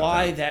get is dropped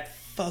why out. that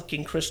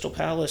fucking Crystal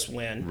Palace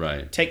win.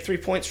 Right. Take 3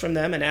 points from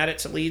them and add it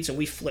to Leeds, and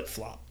we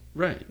flip-flop.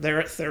 Right. They're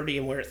at 30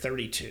 and we're at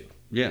 32.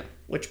 Yeah.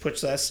 Which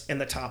puts us in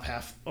the top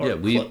half.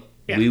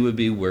 We would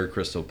be where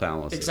Crystal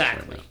Palace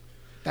exactly. is right now.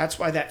 That's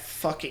why that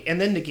fucking...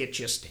 And then to get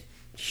just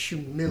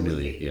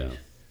humiliated. Yeah.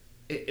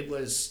 It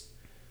was...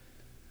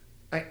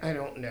 I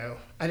don't know.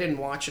 I didn't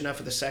watch enough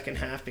of the second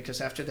half because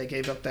after they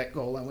gave up that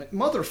goal, I went,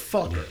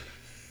 motherfucker.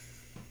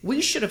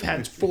 We should have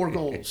had 4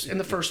 goals in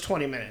the first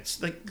 20 minutes.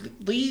 The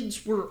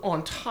Leeds were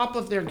on top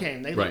of their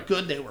game. They looked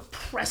good. They were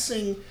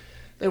pressing.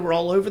 They were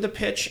all over the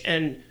pitch.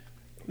 And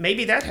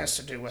maybe that has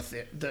to do with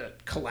the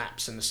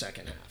collapse in the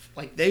second half.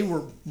 Like they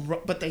were...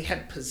 But they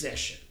had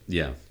possession.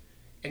 Yeah.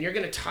 And you're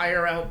going to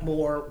tire out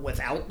more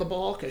without the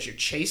ball because you're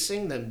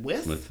chasing than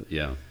with.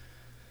 Yeah.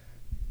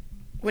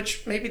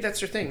 Which maybe that's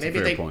their thing. That's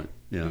a fair point.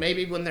 Yeah.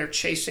 Maybe when they're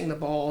chasing the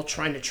ball,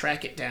 trying to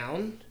track it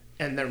down,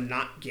 and they're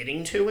not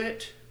getting to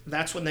it,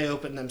 that's when they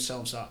open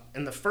themselves up.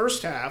 In the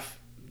first half,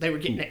 they were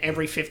getting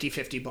every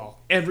 50-50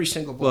 ball. Every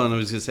single ball. Well, and I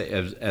was going to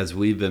say, as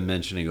we've been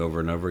mentioning over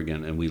and over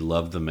again, and we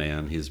love the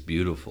man, he's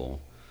beautiful.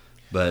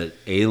 But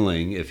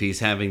Ayling, if he's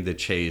having to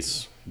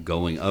chase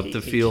going up the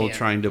field,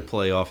 trying to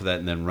play off of that,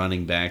 and then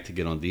running back to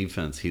get on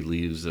defense, he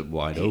leaves it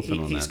wide open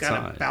on that side. He's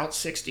got about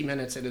 60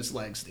 minutes at his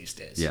legs these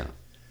days. Yeah.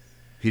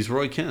 He's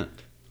Roy Kent.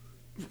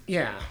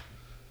 Yeah.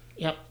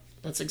 Yep.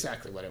 That's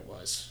exactly what it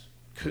was.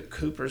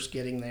 Cooper's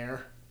getting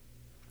there.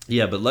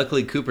 Yeah, but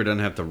luckily Cooper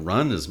doesn't have to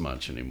run as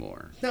much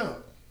anymore.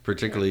 No.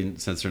 Particularly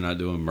since they're not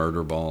doing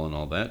murder ball and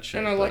all that shit.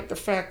 And I like the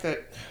fact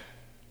that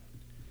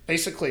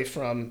basically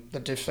from the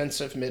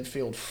defensive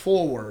midfield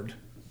forward,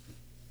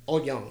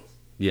 all young.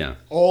 Yeah.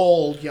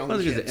 All young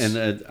kids.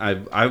 And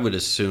I would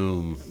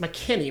assume...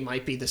 McKinney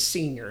might be the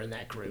senior in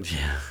that group.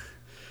 Yeah.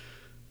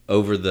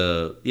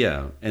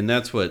 And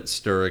that's what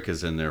Sturrock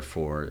is in there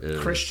for.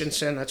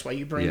 Christensen, that's why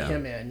you bring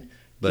him in.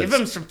 Give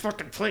him some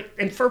fucking play.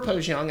 And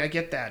Firpo's young, I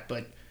get that,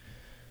 but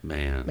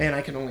man,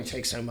 I can only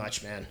take so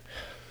much, man.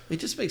 He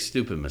just makes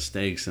stupid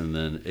mistakes, and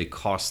then it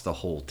costs the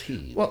whole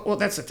team. Well,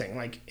 that's the thing.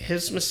 Like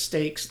his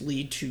mistakes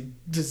lead to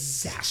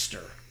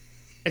disaster.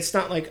 It's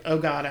not like, oh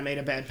God, I made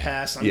a bad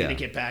pass. I'm going to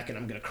get back and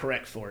I'm going to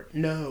correct for it.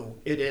 No,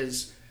 it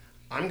is,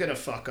 I'm going to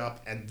fuck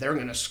up and they're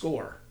going to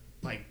score.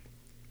 Like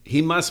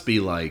he must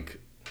be like.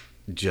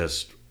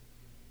 Just,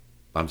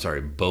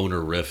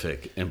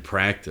 bonerific in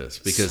practice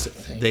because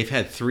they've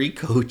had 3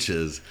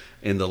 coaches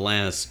in the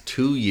last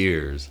 2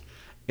 years,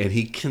 and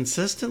he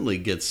consistently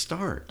gets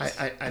starts.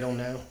 I don't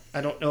know.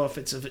 I don't know if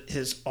it's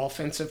his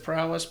offensive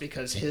prowess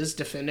because his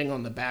defending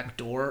on the back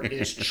door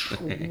is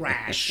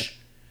trash.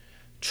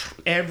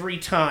 Every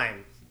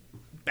time,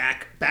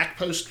 back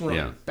post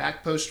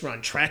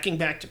run, tracking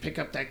back to pick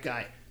up that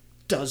guy,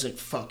 doesn't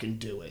fucking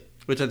do it.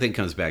 Which I think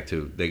comes back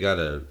to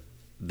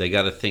they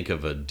gotta think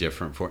of a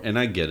different form. And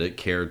I get it,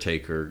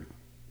 caretaker,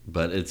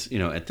 but it's,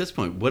 at this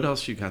point, what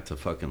else you got to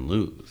fucking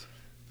lose?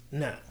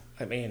 No.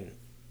 I mean,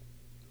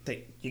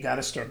 you got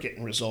to start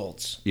getting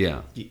results.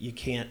 Yeah. You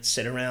can't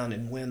sit around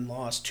and win,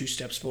 loss, 2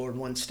 steps forward,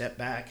 1 step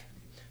back.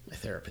 My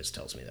therapist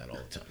tells me that all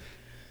the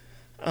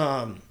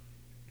time.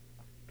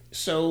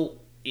 So,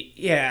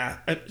 yeah,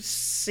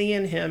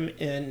 seeing him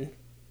in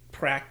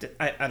practice,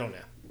 I don't know.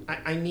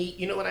 I need,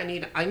 you know what I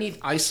need? I need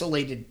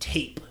isolated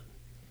tape.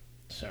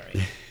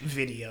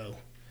 Video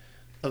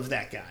of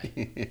that guy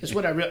is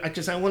what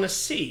because I want to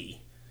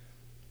see.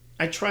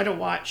 I try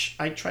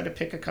to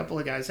pick a couple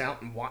of guys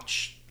out and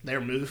watch their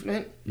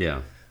movement.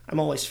 Yeah. I'm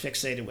always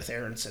fixated with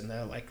Aronson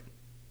though. Like,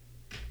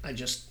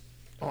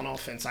 on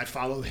offense, I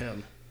follow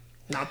him.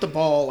 Not the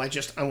ball. I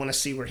want to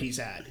see where he's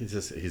at.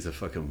 He's a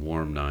fucking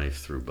warm knife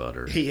through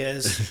butter. He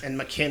is. And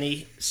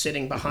McKinney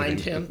sitting behind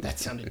him. That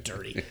sounded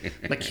dirty.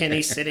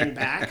 McKinney sitting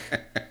back.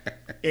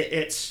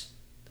 That's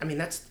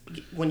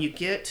when you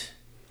get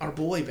our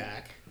boy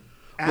back,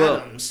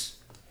 Adams.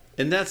 Well,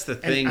 and that's the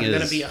thing I'm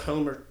going to be a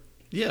homer.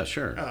 Yeah,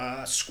 sure.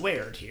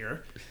 Squared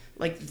here.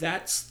 Like,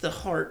 that's the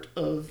heart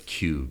of...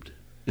 Cubed.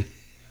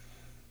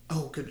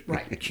 Oh, good.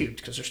 Right, cubed,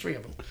 because there's 3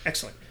 of them.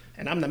 Excellent.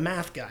 And I'm the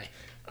math guy.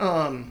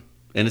 And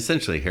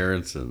essentially,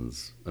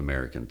 Harrison's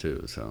American,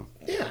 too, so...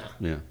 Yeah.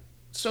 Yeah.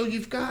 So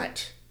you've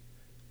got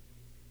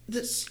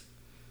this...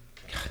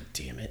 God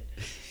damn it.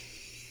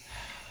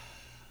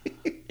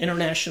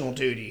 International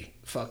duty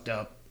fucked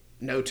up.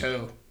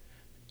 Noto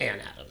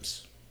and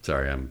Adams.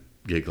 Sorry, I'm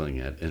giggling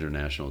at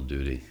international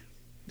duty.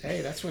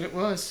 Hey, that's what it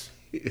was.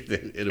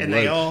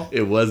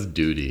 It was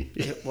duty.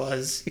 It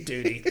was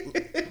duty.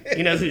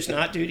 You know who's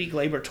not duty?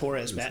 Gleyber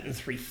Torres batting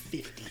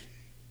 .350.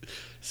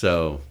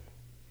 So,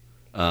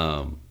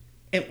 and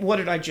what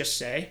did I just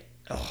say?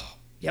 Oh,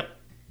 yep.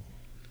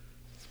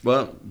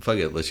 Well, fuck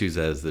it. Let's use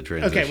that as the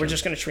transition. Okay, we're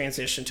just going to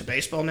transition to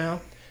baseball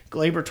now.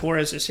 Gleyber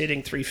Torres is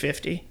hitting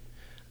 .350.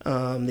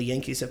 The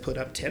Yankees have put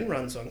up 10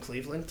 runs on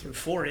Cleveland through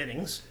 4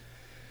 innings.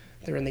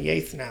 They're in the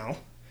 8th now.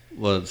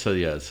 Well, so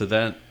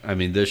that,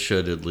 this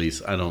should at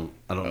least, I don't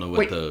know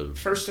what Wait,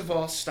 first of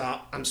all,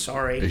 stop. I'm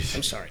sorry.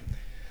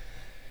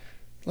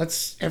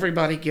 Let's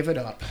everybody give it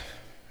up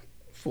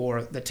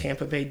for the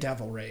Tampa Bay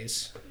Devil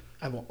Rays.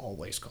 I will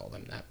always call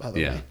them that, by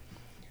the way.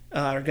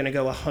 Are going to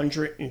go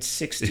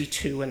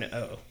 162-0.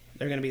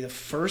 They're going to be the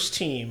first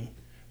team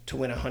to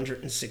win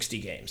 160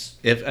 games.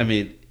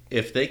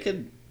 If they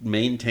could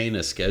maintain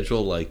a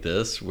schedule like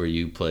this where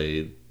you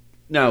played...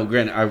 Now,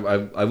 granted,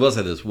 I will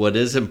say this. What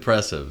is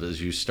impressive is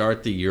you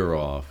start the year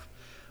off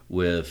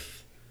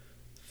with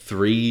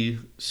 3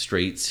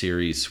 straight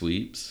series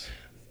sweeps.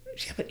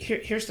 Yeah, but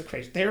here's the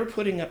crazy. They're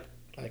putting up,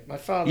 like my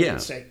father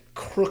would say,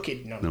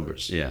 crooked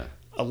numbers. Yeah.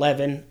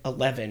 11,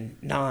 11,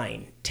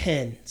 9,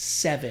 10,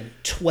 7,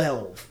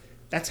 12.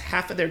 That's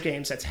half of their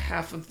games. That's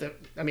half of the...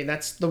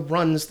 that's the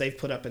runs they've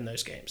put up in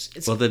those games.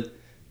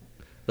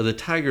 The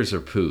Tigers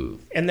are poo.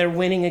 And they're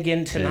winning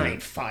again tonight,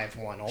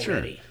 5-1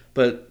 already. Sure.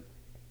 But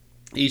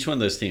each one of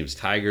those teams,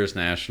 Tigers,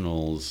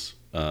 Nationals,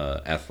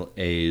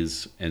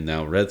 A's, and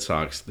now Red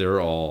Sox,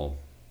 they're all...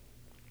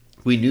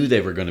 We knew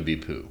they were going to be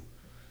poo.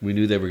 We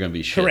knew they were going to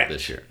be shit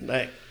this year.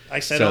 Like I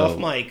said off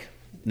mic,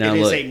 it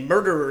is a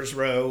murderer's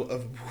row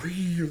of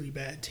really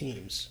bad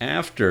teams.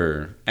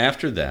 After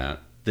that,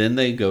 then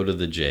they go to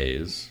the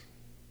Jays.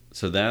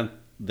 So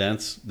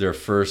that's their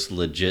first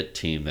legit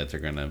team that they're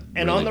going to and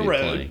really on the be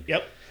road. Playing.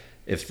 Yep.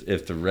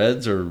 If the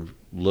Reds are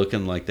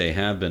looking like they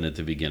have been at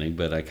the beginning,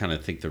 but I kind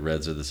of think the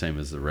Reds are the same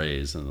as the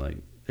Rays, and like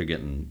they're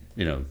getting,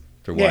 they're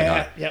white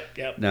hot.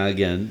 Yep. Now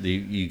again,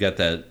 you got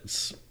that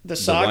the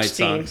Sox White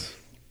team. Sox.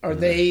 Are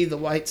they the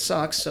White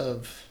Sox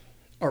of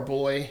our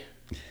boy?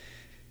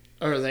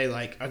 Or are they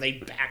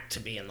back to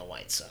being the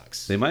White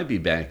Sox? They might be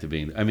back to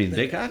being...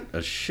 they got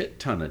a shit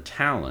ton of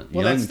talent,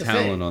 young talent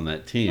thing. On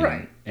that team.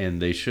 Right. And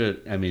they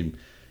should...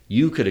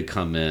 you could have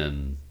come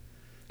in...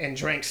 And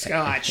drank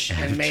scotch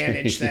and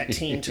managed that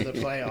team to the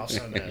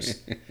playoffs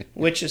almost.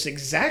 Which is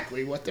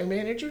exactly what their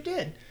manager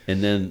did.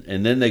 And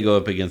then they go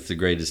up against the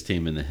greatest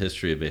team in the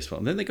history of baseball.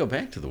 And then they go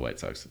back to the White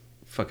Sox.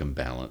 Fucking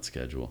balanced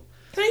schedule.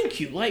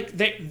 Thank you.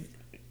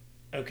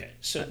 Okay,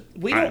 so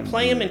we don't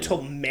play them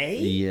until May?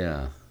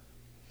 Yeah.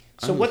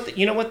 So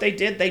you know what they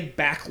did? They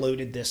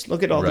backloaded this.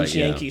 Look at all these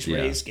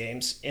Yankees-Rays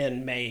games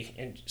in May.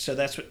 And so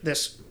that's what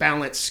this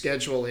balanced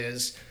schedule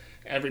is.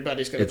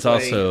 Everybody's going to play.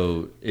 It's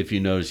also, if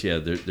you notice,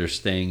 they're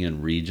staying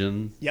in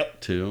region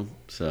too.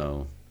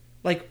 So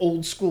like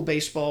old school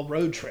baseball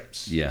road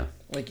trips. Yeah.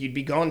 Like you'd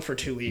be gone for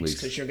 2 weeks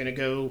because you're going to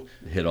go...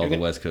 Hit all the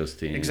West Coast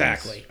teams.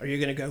 Exactly. Or you're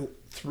going to go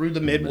through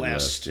the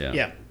Midwest.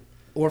 Yeah.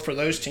 Or for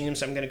those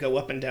teams, I'm going to go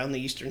up and down the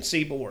Eastern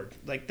Seaboard.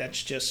 Like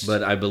that's just...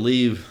 But I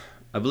believe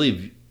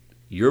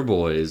your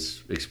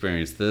boys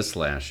experienced this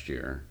last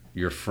year.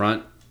 Your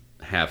front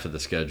half of the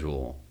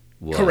schedule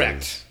was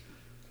correct.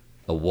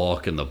 A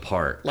walk in the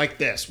park. Like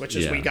this, which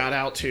is we got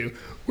out to,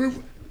 we're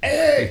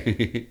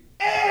winning.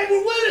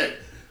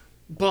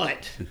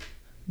 But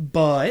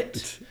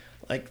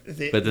like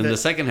the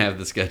second half of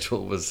the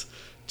schedule was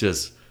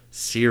just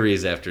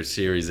series after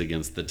series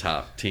against the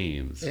top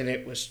teams. And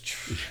it was,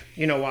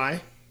 you know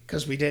why?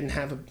 Because we didn't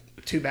have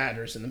 2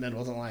 batters in the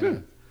middle of the lineup. Yeah.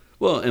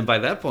 Well, and by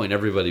that point,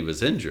 everybody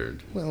was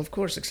injured. Well, of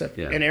course,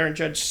 and Aaron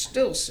Judge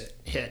still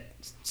hit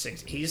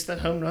 6. He's the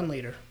home run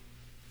leader,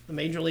 the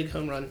major league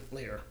home run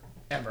leader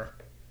ever.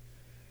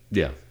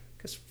 Yeah.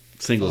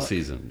 Single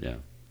season, yeah.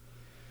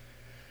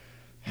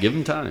 Give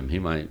him time. He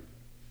might.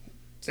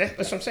 That's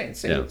what I'm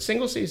saying.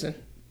 Single season.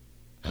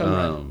 Home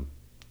run.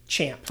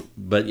 Champ.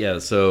 But yeah,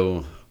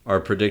 so our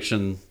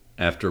prediction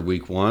after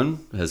week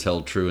 1 has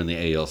held true in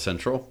the AL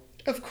Central.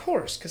 Of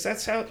course, because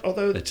that's how,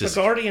 although the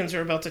Guardians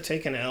are about to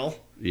take an L.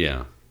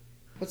 Yeah.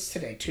 What's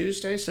today?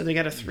 Tuesday? So they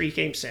got a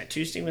 3-game set.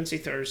 Tuesday, Wednesday,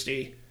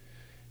 Thursday.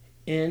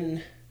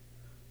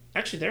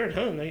 Actually, they're at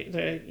home.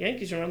 The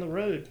Yankees are on the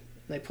road.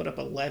 They put up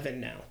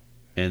 11 now.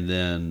 And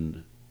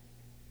then,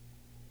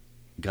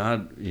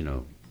 God,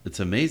 it's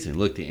amazing.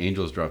 Look, the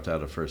Angels dropped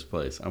out of first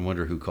place. I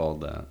wonder who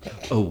called that.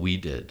 Oh, we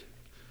did.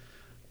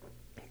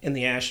 And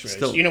the Astros.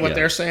 Still, you know what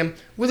they're saying?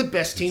 We're the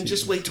best team.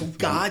 Just wait till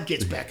God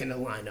gets back in the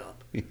lineup.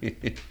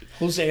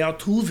 Jose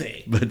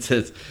Altuve. But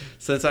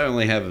since I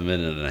only have a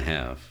minute and a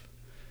half.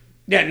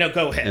 Yeah, no,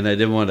 go ahead. And I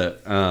didn't want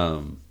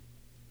to...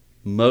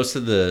 most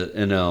of the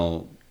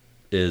NL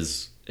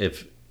is...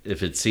 If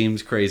it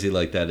seems crazy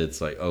like that,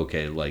 it's like,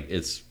 okay, like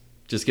it's...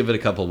 Just give it a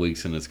couple of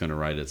weeks and it's going to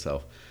right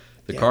itself.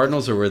 The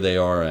Cardinals are where they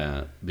are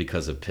at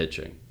because of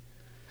pitching.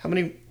 How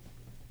many...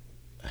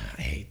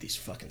 I hate these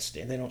fucking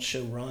stands. They don't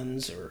show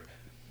runs or...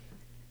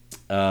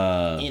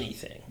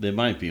 anything. They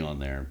might be on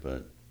there,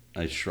 but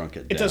I shrunk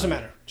it down. It doesn't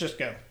matter. Just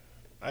go.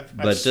 I've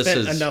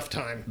spent enough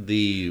time.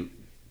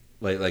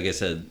 Like I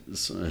said,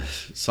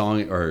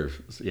 song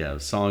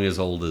as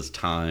old as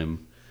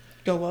time.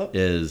 Go up.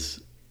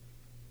 Is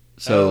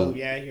so. Oh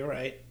yeah, you're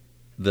right.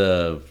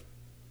 The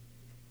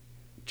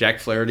Jack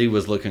Flaherty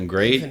was looking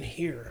great. Even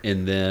here.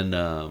 And then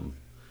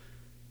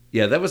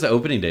that was the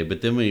opening day.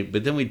 But then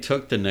we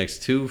took the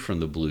next 2 from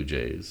the Blue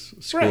Jays.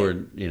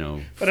 Scored,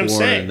 but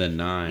 4 and then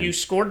 9. You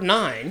scored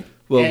 9.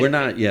 Well, we're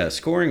not. Yeah,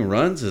 scoring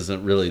runs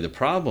isn't really the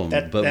problem,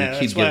 but we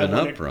keep giving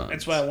up runs.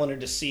 That's why I wanted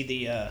to see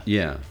the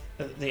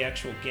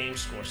actual game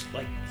scores.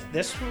 Like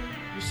this one,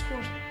 you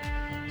scored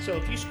So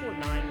if you score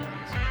 9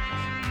 runs.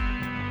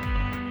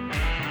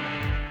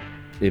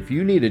 If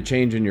you need a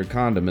change in your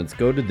condiments,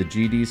 go to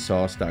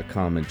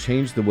thegdsauce.com and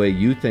change the way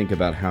you think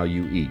about how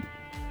you eat.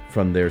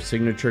 From their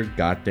signature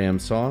goddamn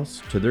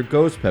sauce to their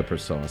ghost pepper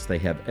sauce, they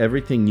have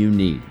everything you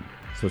need.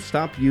 So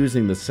stop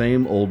using the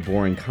same old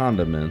boring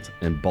condiments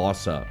and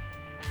boss up.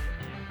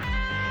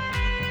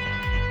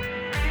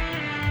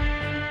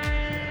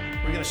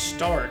 We're going to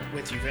start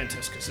with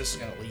Juventus because this is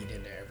going to lead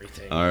into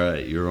everything. All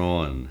right, you're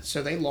on.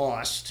 So they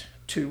lost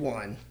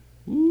 2-1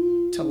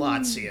 to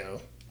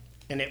Lazio.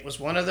 And it was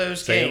one of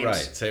those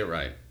games. Say it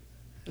right.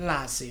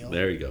 Lazio.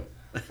 There you go.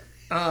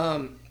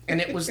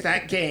 And it was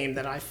that game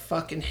that I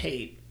fucking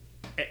hate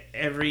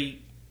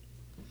every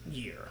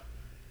year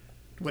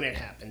when it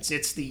happens.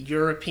 It's the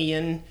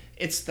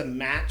it's the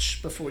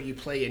match before you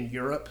play in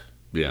Europe.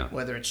 Yeah.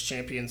 Whether it's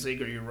Champions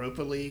League or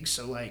Europa League.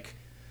 So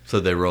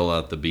they roll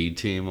out the B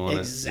team on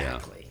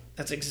exactly. it? Yeah.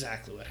 That's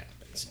exactly what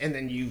happens. And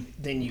then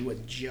you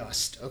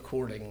adjust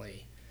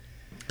accordingly.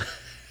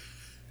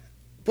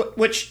 But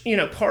which,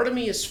 part of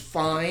me is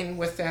fine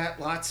with that.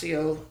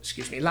 Lazio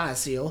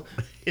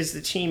is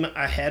the team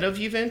ahead of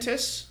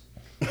Juventus.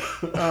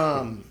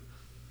 The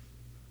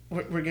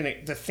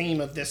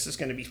theme of this is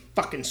gonna be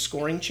fucking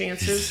scoring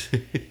chances.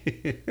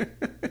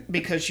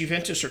 Because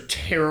Juventus are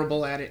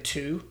terrible at it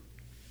too.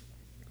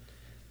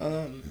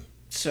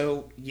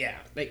 So yeah.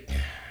 God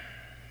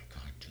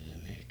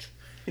damn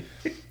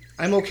it.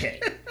 I'm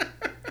okay.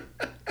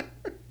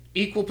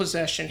 Equal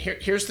possession.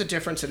 Here's the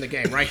difference in the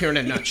game, right here in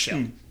a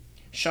nutshell.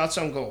 Shots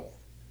on goal.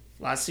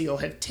 Lazio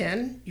have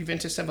 10.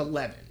 Juventus have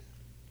 11.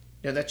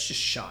 No, that's just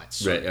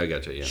shots. Right, I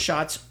got you, yeah.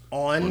 Shots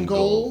on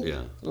goal.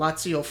 Yeah.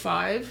 Lazio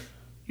 5.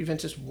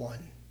 Juventus 1.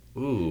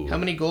 Ooh. How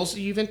many goals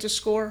did Juventus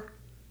score?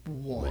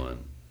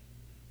 1.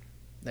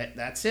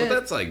 That's it.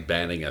 Well, that's like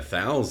batting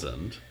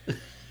 1,000.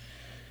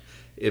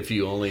 If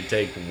you only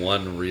take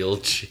one real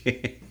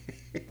chance.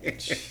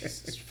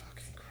 Jesus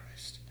fucking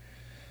Christ.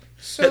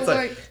 So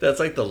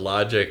that's like the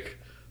logic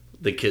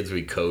the kids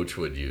we coach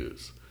would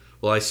use.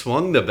 Well, I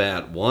swung the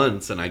bat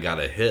once and I got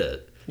a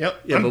hit.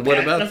 Yep. Yeah, but what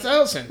about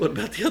 1,000? What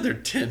about the other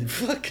 10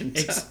 fucking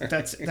times?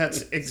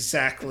 That's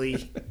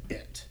exactly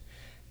it.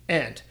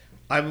 And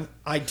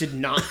I did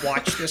not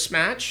watch this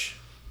match.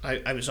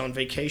 I was on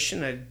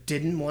vacation. I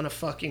didn't want to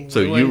fucking ruin.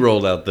 So you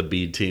rolled out the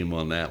B team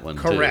on that one,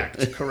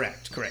 correct, too.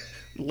 Correct.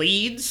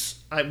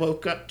 Leeds, I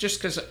woke up just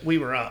because we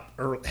were up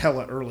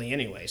hella early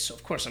anyway. So,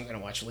 of course, I'm going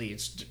to watch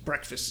Leeds.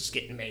 Breakfast is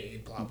getting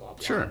made, blah, blah,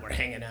 blah. Sure. We're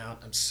hanging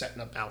out. I'm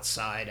setting up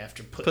outside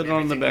after putting Put it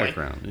on in the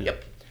everything away. background. Yeah.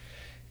 Yep.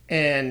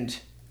 And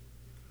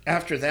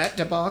after that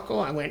debacle,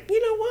 I went, you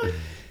know what?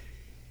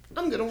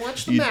 I'm going to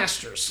watch the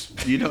Masters.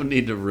 You don't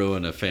need to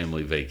ruin a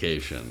family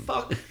vacation.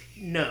 Fuck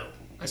no.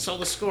 I saw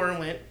the score and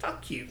went,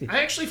 fuck you.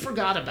 I actually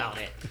forgot about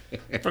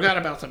it. Forgot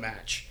about the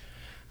match.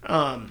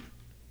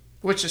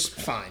 Which is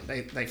fine.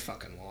 They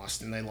fucking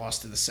lost, and they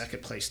lost to the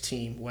second place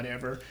team,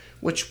 whatever,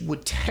 which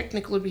would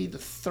technically be the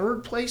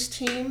third place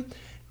team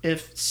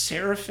if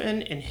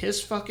Serafin and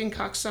his fucking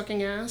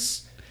cocksucking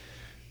ass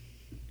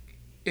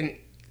in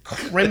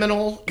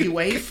criminal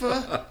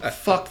UEFA,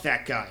 fuck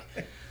that guy.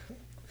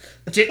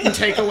 Didn't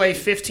take away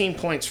 15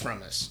 points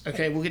from us.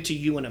 Okay, we'll get to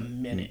you in a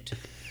minute.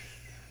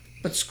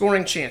 But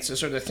scoring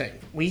chances are the thing.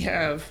 We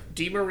have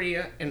Di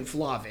Maria and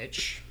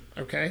Vlahovic.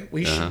 Okay?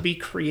 We should be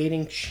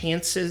creating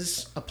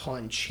chances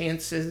upon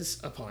chances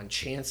upon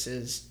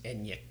chances,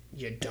 and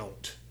you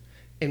don't.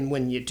 And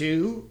when you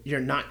do, you're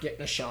not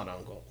getting a shot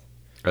on goal.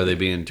 Are they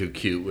being too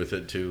cute with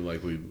it, too?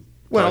 Like we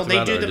Well,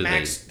 they do the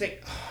max.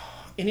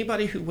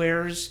 Anybody who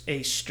wears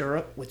a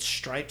stirrup with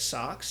striped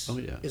socks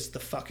is the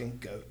fucking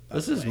goat.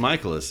 This is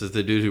Michaelis. This is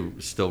the dude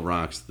who still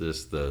rocks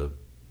the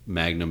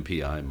Magnum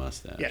PI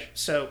mustache. Yeah,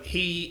 so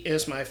he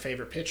is my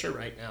favorite pitcher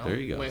right now. There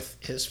you go. With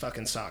his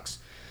fucking socks.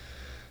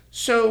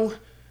 So,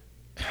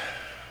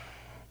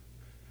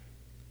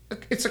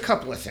 it's a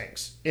couple of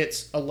things.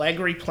 It's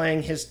Allegri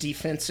playing his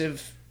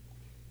defensive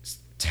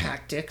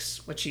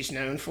tactics, which he's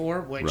known for,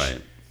 which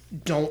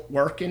don't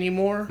work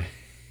anymore.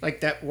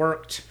 Like, that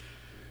worked,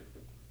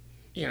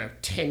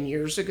 10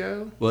 years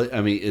ago. Well,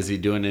 I mean, is he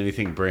doing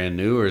anything brand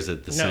new, or is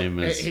it the same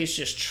as... he's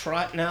just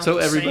trotting out So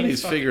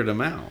everybody's figured him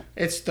out.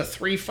 It's the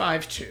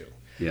 3-5-2.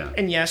 Yeah.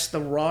 And yes,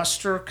 the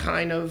roster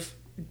kind of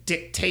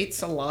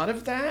dictates a lot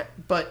of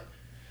that, but...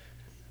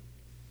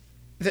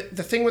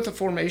 The thing with the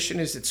formation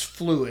is it's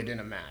fluid in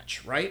a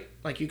match, right?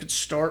 Like, you could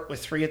start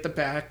with 3 at the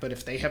back, but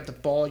if they have the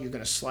ball, you're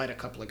going to slide a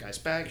couple of guys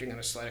back, you're going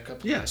to slide a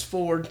couple of guys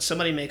forward.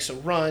 Somebody makes a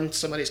run,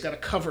 somebody's got to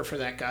cover for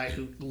that guy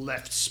who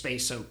left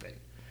space open.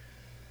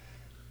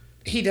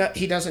 He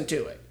doesn't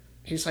do it.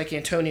 He's like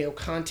Antonio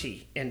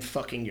Conte in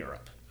fucking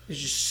Europe. He's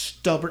just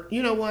stubborn.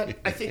 You know what?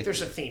 I think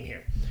there's a theme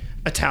here.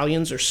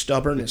 Italians are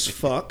stubborn as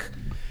fuck.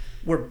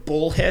 We're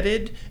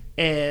bullheaded,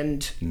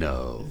 and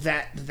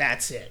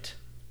that's it.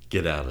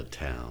 Get out of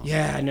town.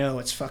 Yeah, I know.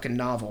 It's fucking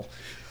novel.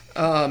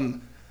 So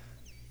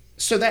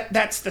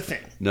that's the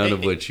thing. None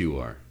of which you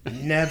are.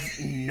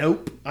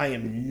 Nope. I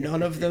am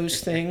none of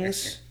those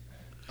things.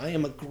 I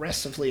am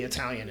aggressively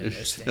Italian in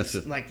those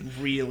things. Like,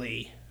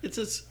 really.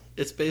 It's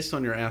It's based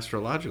on your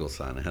astrological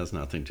sign. It has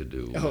nothing to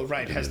do with... Oh,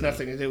 right. It has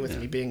nothing to do with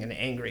me being an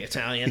angry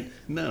Italian.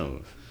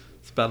 No.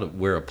 It's about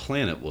where a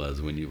planet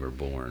was when you were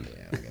born.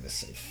 Yeah, I'm going to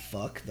say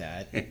fuck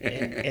that.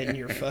 And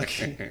you're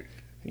fucking...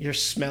 You're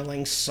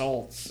smelling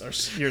salts, or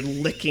you're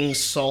licking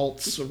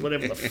salts, or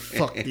whatever the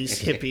fuck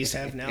these hippies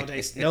have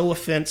nowadays. No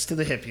offense to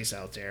the hippies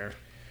out there.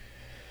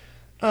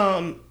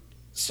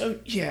 So,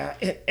 yeah.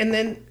 And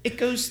then it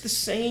goes the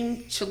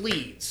same to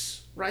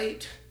Leeds,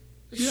 right?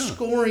 Yeah.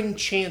 Scoring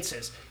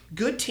chances.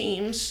 Good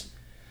teams.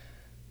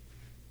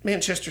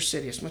 Manchester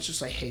City, as much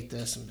as I hate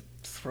this, I'm going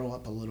to throw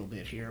up a little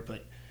bit here,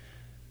 but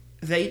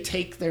they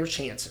take their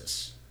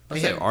chances. I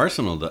say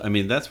Arsenal, I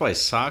mean, that's why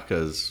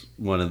Saka's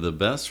one of the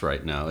best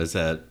right now, is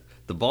that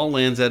the ball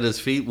lands at his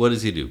feet. What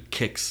does he do?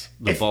 Kicks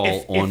the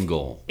ball on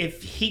goal.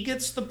 If he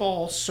gets the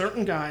ball,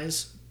 certain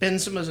guys,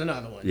 Benzema's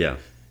another one. Yeah.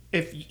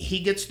 If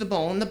he gets the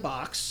ball in the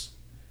box,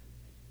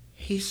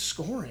 he's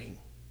scoring.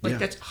 Like,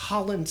 that's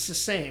Holland's the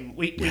same.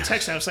 We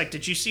texted, I was like,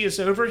 did you see his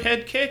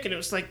overhead kick? And it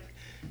was like,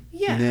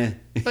 yeah.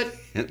 Nah. But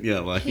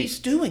he's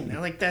doing that.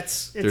 Like,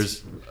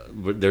 there's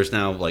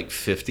now like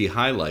 50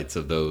 highlights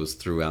of those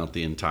throughout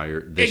the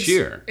entire this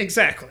year.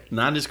 Exactly.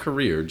 Not his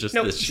career, just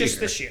this year. Just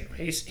this year.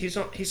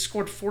 He's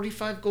scored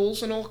 45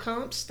 goals in all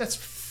comps. That's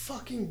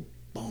fucking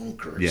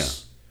bonkers. Yeah.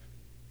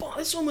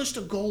 It's almost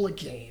a goal a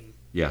game.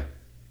 Yeah.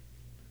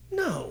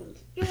 No.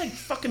 You're like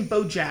fucking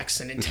Bo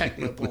Jackson in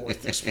Tecmo Bowl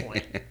at this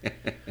point.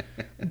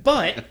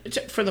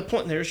 But for the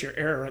point, there's your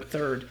error at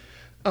third.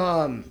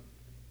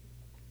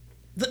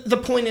 The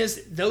point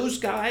is, those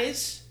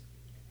guys,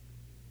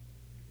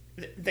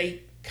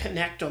 they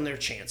connect on their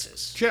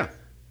chances. Yeah.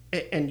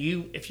 And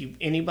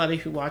anybody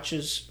who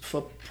watches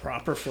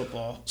proper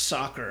football,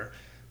 soccer,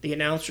 the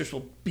announcers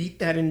will beat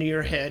that into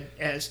your head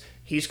as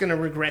he's going to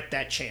regret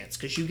that chance,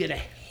 because you get a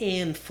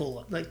handful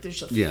of, like,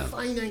 there's a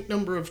finite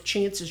number of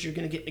chances you're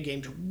going to get in a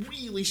game to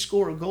really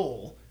score a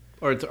goal.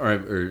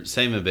 Or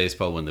same in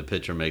baseball, when the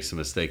pitcher makes a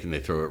mistake and they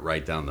throw it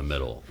right down the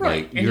middle.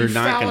 Right. Like, you're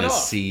not going to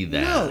see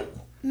that.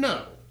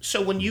 No.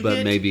 So when you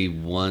maybe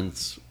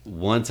once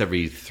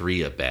every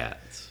 3 at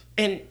bats.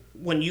 And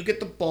when you get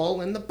the ball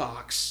in the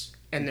box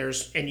and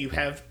you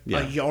have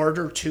a yard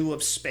or 2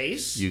 of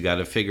space, you got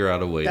to figure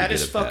out a way to get it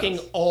past. That is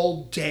fucking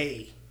all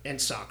day in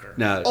soccer.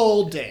 Now,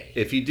 all day.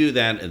 If you do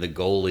that and the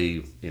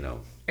goalie,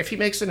 if he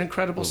makes an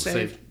incredible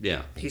save,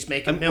 he's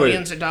making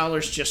millions of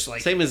dollars just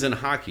like... Same as in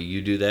hockey.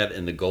 You do that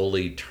and the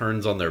goalie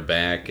turns on their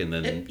back and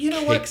then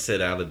kicks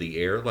it out of the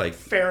air. Like,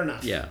 fair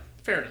enough. Yeah.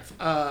 Fair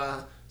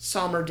enough.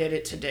 Sommer did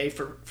it today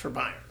for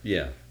Bayern.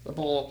 Yeah. The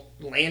ball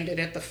landed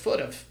at the foot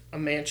of a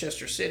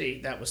Manchester City.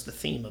 That was the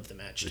theme of the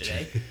match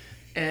today.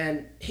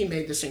 And he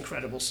made this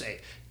incredible save.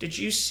 Did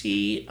you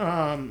see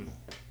the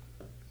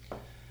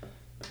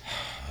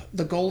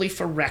goalie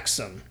for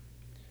Wrexham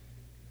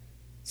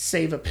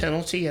save a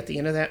penalty at the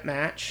end of that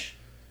match?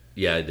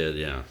 Yeah, I did,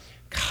 yeah.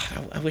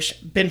 God, I wish...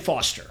 Ben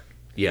Foster.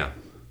 Yeah.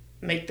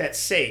 Make that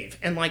save.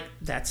 And, like,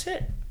 that's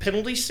it.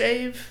 Penalty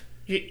save.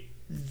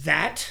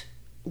 That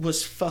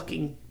was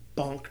fucking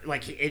bonk.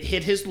 Like, it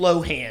hit his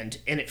low hand,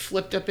 and it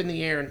flipped up in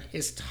the air, and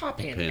his top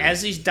hand,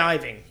 as he's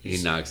diving...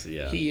 He knocks it,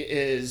 yeah. He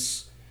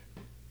is...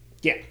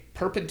 Yeah,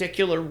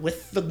 perpendicular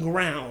with the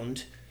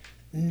ground,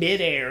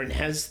 midair, and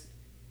has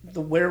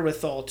the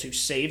wherewithal to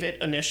save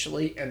it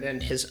initially, and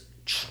then his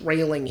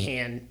trailing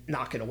hand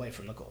knock it away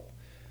from the goal.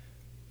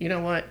 You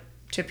know what?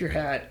 Tip your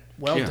hat.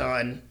 Well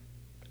done.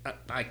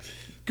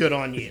 Good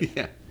on you.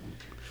 Yeah.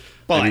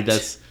 But I mean,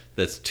 that's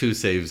 2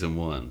 saves in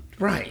 1.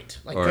 Right.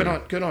 Like,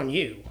 good on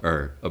you.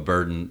 Or a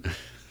bird in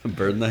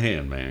the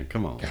hand, man.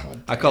 Come on.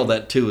 I call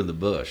that 2 in the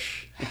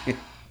bush.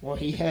 Well,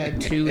 he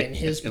had 2 in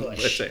his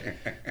bush.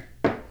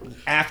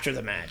 After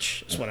the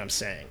match, is what I'm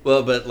saying.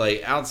 Well, but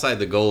like outside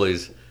the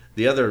goalies,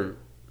 the other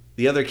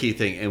key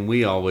thing, and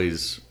we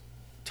always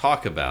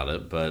talk about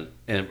it, but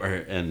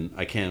and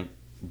I can't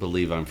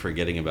believe I'm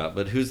forgetting about,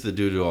 but who's the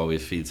dude who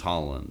always feeds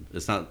Holland?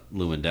 It's not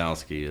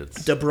Lewandowski,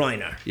 it's De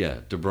Bruyne. Yeah,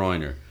 De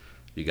Bruyne.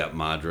 You got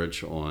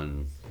Modric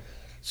on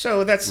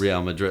that's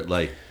Real Madrid.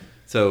 Like,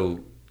 so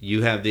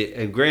you have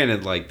and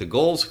granted, like, the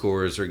goal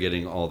scorers are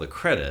getting all the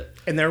credit.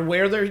 And they're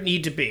where they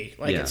need to be.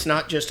 Like, it's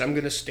not just, I'm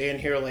going to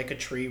stand here like a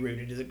tree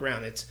rooted to the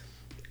ground. It's,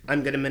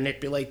 I'm going to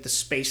manipulate the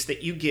space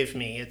that you give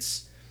me.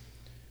 It's,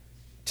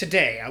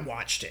 today I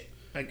watched it.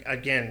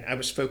 Again, I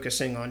was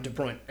focusing on De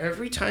Bruyne.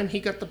 Every time he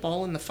got the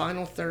ball in the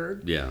final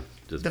third,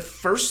 the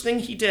first thing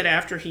he did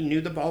after he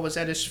knew the ball was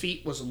at his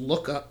feet was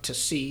look up to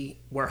see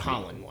where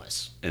Holland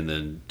was. And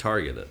then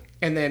target it.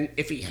 And then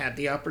if he had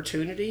the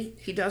opportunity,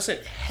 he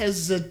doesn't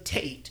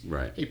hesitate.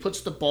 Right. He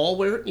puts the ball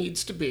where it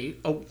needs to be.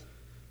 Oh,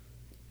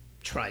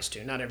 tries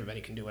to. Not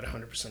everybody can do it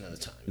 100% of the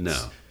time.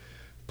 No.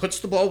 Puts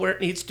the ball where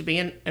it needs to be,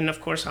 and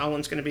of course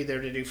Holland's going to be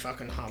there to do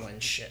fucking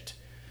Holland shit.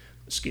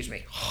 Excuse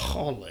me,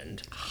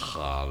 Holland.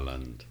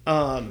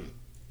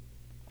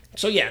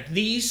 So yeah,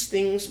 these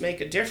things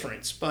make a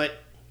difference, but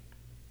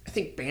I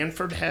think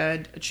Bamford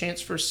had a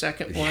chance for a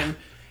second one.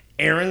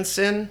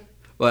 Aronson.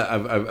 Well,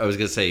 I was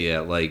going to say,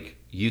 like,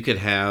 you could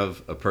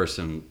have a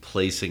person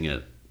placing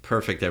it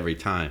perfect every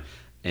time,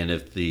 and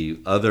if the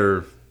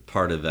other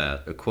part of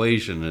that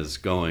equation is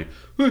going.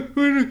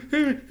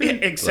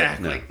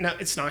 Exactly. No,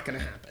 it's not going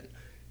to happen.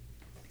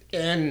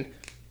 And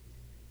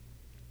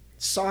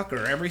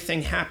soccer,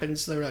 everything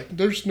happens. They're like,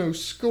 there's no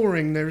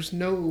scoring, there's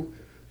no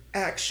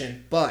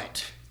action,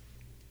 but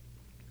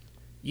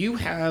you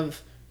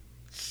have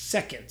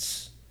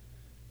seconds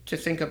to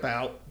think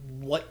about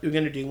what you're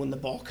going to do when the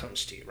ball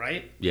comes to you,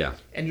 right? Yeah.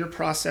 And you're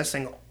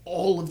processing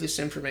all of this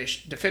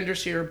information.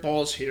 Defenders here,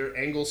 balls here,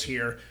 angles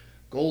here,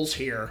 goals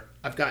here.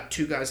 I've got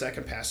 2 guys I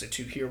can pass it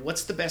to here.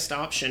 What's the best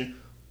option?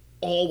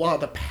 All while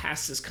the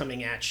pass is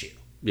coming at you.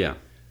 Yeah.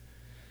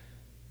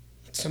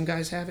 Some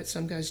guys have it,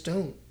 some guys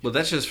don't. Well,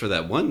 that's just for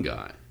that one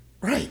guy.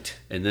 Right.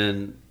 And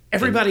then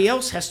everybody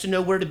else has to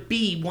know where to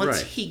be once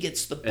he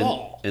gets the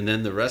ball. And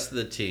then the rest of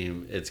the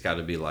team, it's got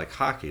to be like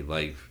hockey,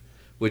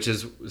 which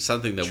is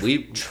something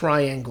that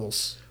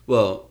triangles.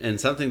 Well, and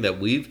something that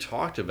we've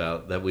talked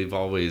about that we've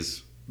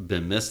always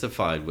been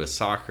mystified with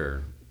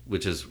soccer,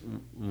 which is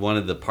one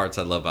of the parts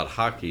I love about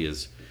hockey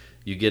is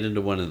you get into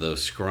one of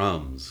those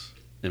scrums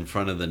in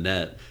front of the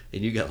net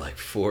and you got like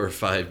 4 or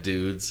 5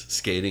 dudes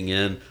skating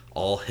in,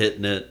 all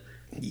hitting it,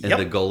 and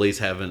the goalie's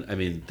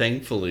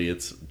thankfully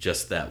it's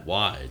just that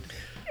wide.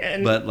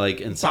 And but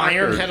like in soccer,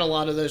 Bayern had a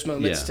lot of those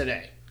moments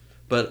today.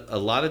 But a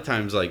lot of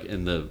times, like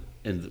in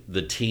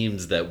the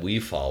teams that we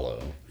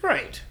follow,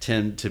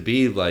 tend to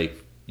be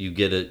like you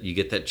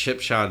get that chip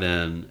shot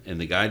in, and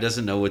the guy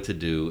doesn't know what to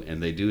do,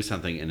 and they do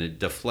something, and it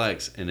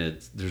deflects, and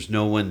there's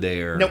no one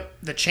there. Nope,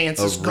 the chance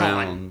is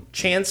gone.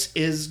 Chance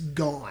is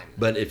gone.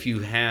 But if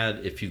you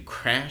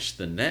crash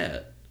the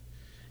net,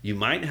 you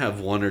might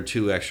have 1 or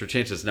 2 extra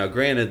chances. Now,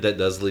 granted, that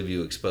does leave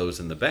you exposed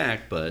in the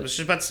back, but I was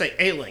just about to say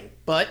ailing.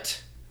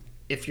 But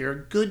if you're a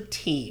good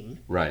team,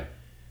 right,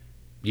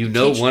 one of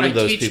those people is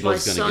going to get it. I teach my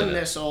son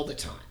this all the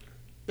time.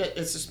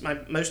 This is my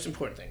most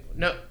important thing.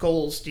 No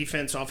goals,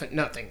 defense, offense,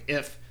 nothing.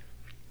 If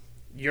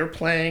you're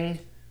playing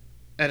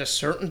at a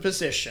certain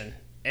position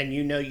and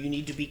you know you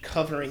need to be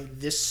covering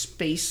this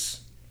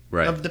space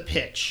of the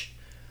pitch,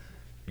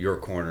 your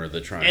corner of the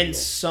triangle, and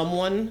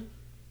someone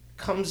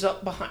comes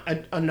up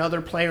behind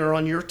another player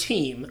on your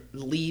team,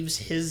 leaves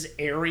his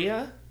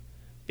area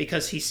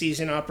because he sees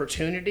an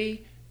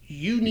opportunity,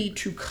 you need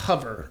to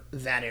cover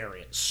that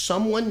area.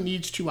 Someone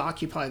needs to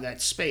occupy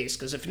that space,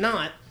 because if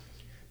not,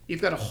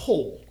 you've got a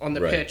hole on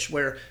the pitch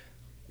where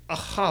a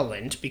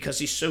Holland, because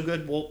he's so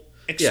good, will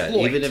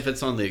exploit. Yeah, even if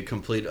it's on the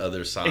complete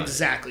other side.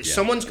 Exactly. Yeah.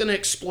 Someone's going to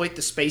exploit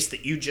the space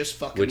that you just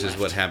fucking Which left.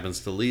 Is what happens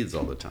to Leeds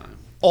all the time.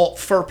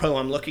 Furpo,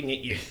 I'm looking at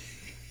you.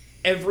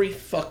 Every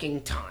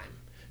fucking time.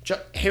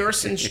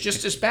 Harrison's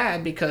just as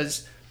bad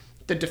because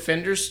the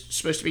defender's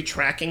supposed to be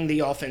tracking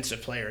the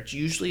offensive player. It's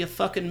usually a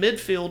fucking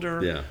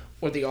midfielder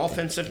or the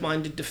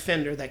offensive-minded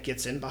defender that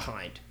gets in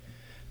behind.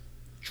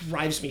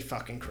 Drives me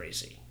fucking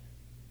crazy.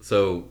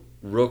 So,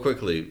 real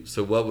quickly,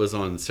 what was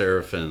on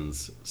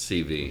Serafin's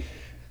CV?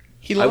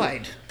 He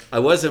lied. I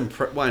was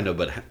impressed. Well, I know,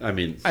 but I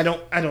mean, I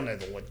don't know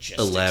the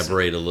logistics.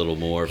 Elaborate a little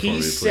more for me,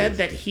 please. He said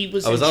that he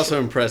was. I was also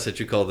impressed that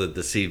you called it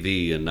the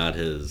CV and not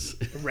his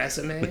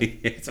resume.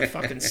 It's a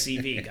fucking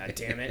CV,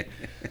 goddammit.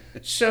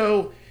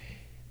 So,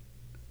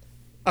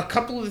 a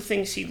couple of the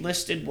things he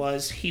listed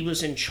was he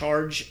was in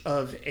charge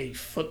of a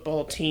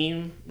football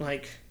team,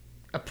 like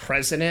a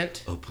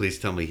president. Oh, please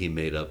tell me he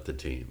made up the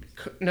team.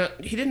 No,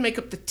 he didn't make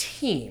up the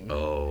team.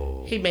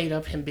 Oh. He made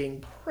up him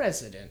being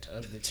president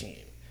of the team.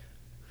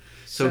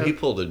 So he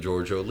pulled a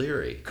George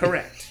O'Leary.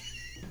 Correct.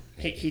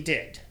 He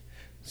did.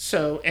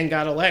 So, and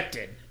got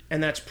elected.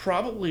 And that's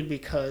probably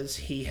because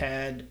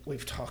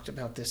we've talked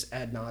about this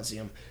ad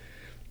nauseum,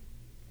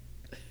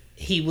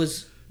 he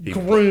was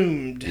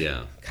groomed.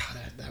 Yeah.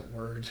 God, that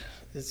word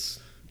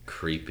is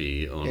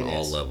creepy on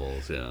all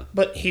levels, yeah.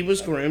 But he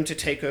was groomed to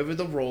take over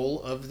the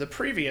role of the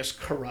previous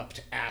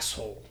corrupt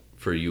asshole.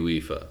 For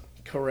UEFA.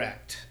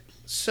 Correct.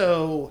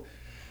 So...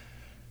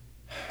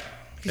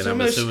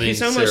 I'm assuming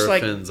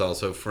Serafin's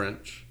also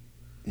French?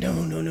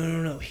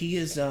 No. He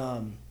is...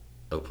 Oh,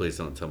 please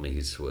don't tell me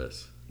he's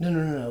Swiss.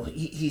 No.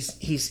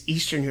 He's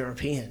Eastern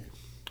European.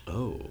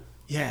 Oh.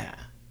 Yeah.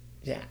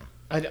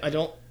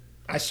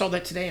 I saw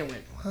that today and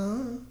went,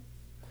 huh?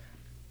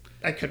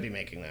 I could be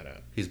making that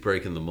up. He's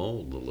breaking the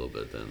mold a little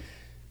bit then.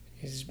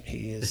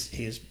 He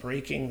is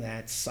breaking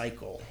that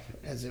cycle,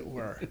 as it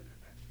were.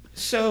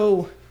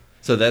 So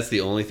that's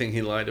the only thing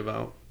he lied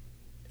about?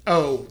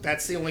 Oh,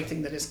 that's the only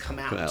thing that has come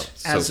out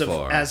as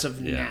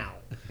of now.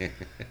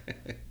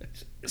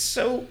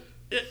 So,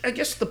 I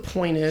guess the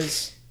point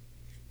is,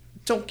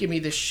 don't give me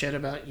this shit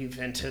about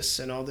Juventus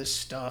and all this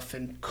stuff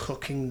and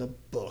cooking the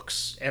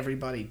books.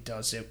 Everybody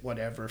does it,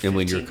 whatever. And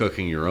when you're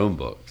cooking your own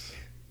books.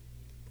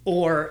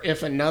 Or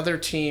if another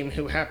team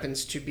who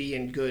happens to be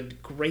in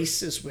good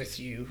graces with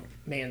you,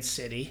 Man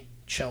City,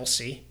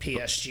 Chelsea,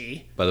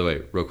 PSG. By the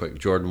way, real quick,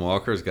 Jordan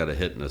Walker's got a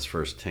hit in his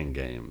first 10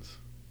 games.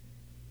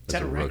 Is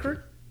that a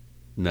record?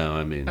 No,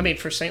 I mean...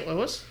 for St.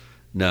 Louis?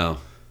 No.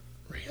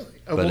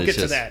 Really? Oh, we'll get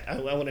to that. I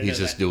want to know that. He's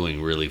just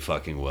doing really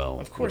fucking well.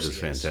 Of course, which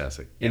is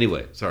fantastic.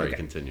 Anyway, sorry,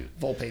 continue.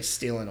 Volpe's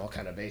stealing all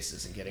kind of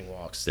bases and getting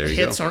walks. There the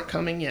you hits go. aren't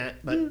coming yet,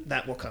 but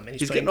that will come. And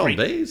he's getting on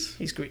base.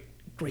 He's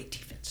great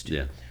defense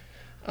too.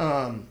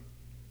 Yeah.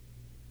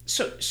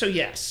 So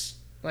yes,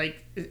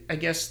 like I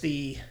guess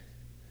the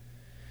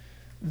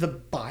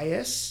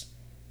bias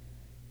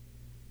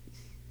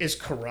is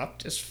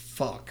corrupt as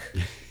fuck.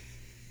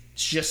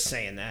 Just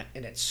saying that,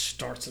 and it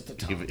starts at the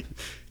top.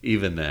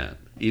 Even that.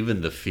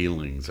 Even the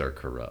feelings are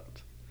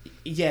corrupt.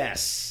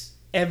 Yes.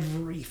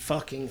 Every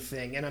fucking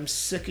thing. And I'm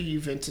sick of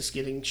Juventus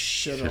getting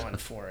shit on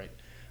for it.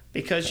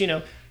 Because,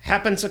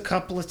 happens a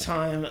couple of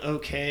times,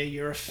 okay,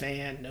 you're a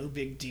fan, no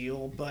big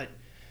deal. But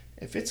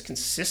if it's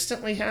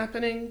consistently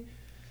happening,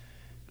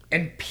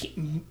 and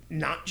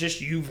not just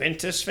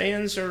Juventus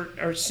fans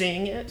are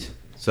seeing it,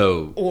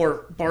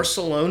 or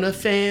Barcelona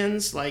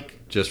fans, like...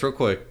 Just real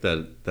quick,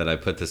 that I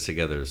put this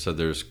together. So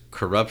there's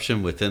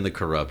corruption within the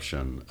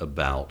corruption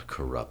about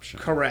corruption.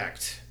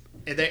 Correct.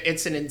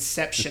 It's an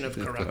inception of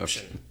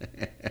corruption.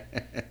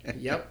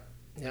 Yep.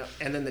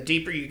 And then the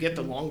deeper you get,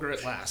 the longer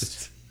it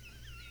lasts.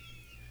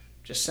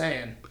 Just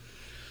saying.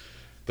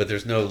 But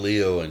there's no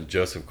Leo and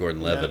Joseph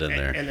Gordon-Levitt in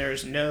there. And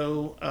there's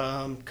no...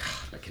 God,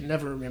 I can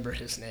never remember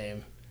his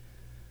name.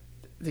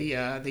 The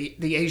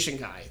Asian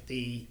guy.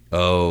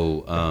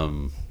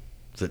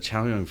 Is it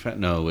Chow Yun-Fat?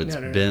 No, it's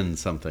Ben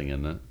something,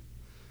 isn't it?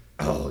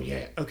 Oh,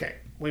 yeah. Okay.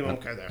 We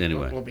won't go there.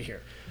 Anyway. We'll be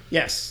here.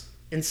 Yes.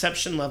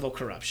 Inception level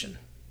corruption.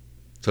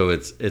 So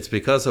it's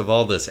because of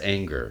all this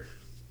anger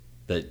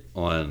that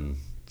on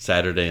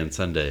Saturday and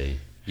Sunday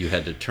you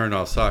had to turn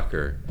off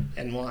soccer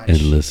and watch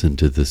and listen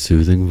to the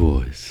soothing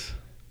voice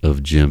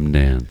of Jim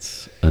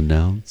Nantz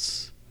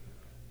announce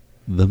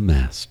the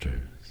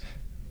Masters.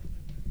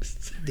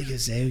 The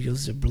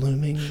azaleas are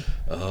blooming.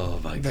 Oh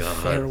my God. The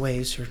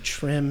fairways are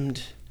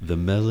trimmed. The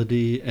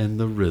melody and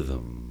the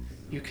rhythm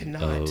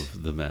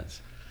of the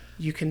Masters.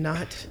 You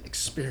cannot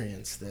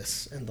experience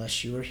this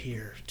unless you are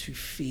here to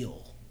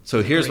feel.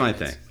 So here's my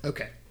thing.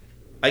 Okay.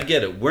 I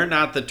get it. We're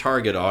not the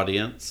target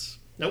audience.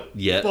 Nope.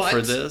 Yet but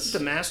for this. The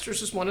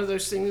Masters is one of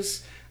those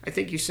things. I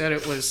think you said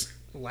it was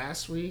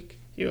last week.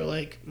 You were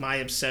like, my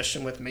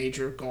obsession with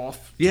major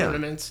golf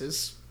tournaments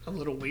is a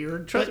little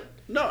weird. But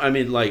no, I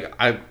mean, like,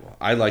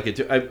 I like it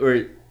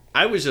too.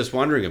 I was just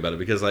wondering about it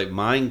because, like,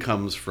 mine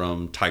comes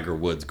from Tiger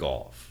Woods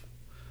golf.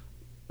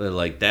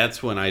 Like,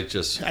 that's when I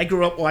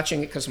grew up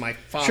watching it because my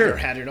father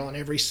had it on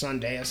every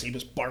Sunday as he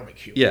was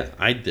barbecuing. Yeah,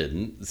 I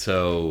didn't.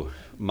 So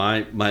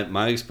my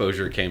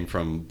exposure came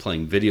from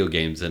playing video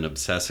games and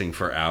obsessing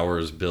for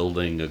hours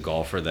building a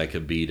golfer that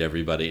could beat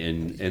everybody.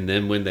 And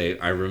then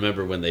I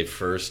remember when they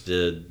first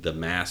did the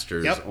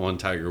Masters on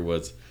Tiger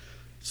Woods,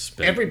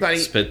 spent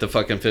the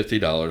fucking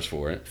 $50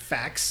 for it.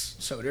 Facts.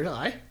 So did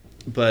I.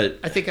 But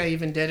I think I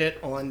even did it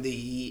on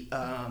the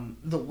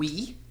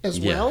Wii as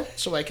well,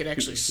 so I could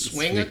actually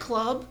swing a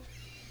club.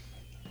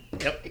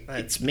 Yep,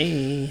 that's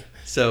me.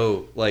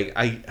 So, like,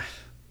 I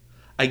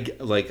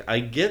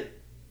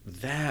get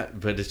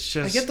that, but it's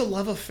just I get the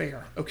love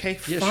affair. Okay,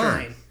 yeah,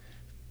 fine. Sure.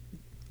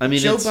 I mean,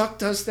 Joe Buck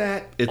does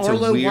that.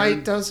 Arlo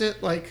White does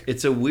it. Like,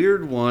 it's a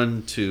weird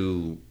one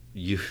to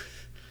you.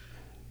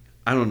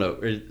 I don't know.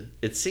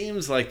 It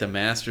seems like the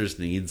Masters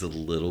needs a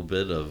little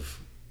bit of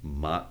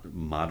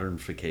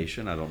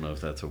modernification. I don't know if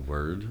that's a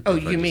word. Oh,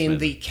 you mean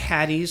the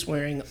caddies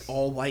wearing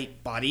all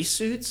white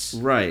bodysuits?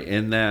 Right,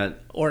 and that...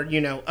 Or,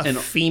 a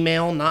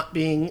female not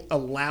being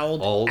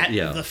allowed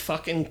at the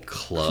fucking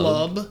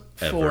club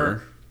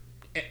ever.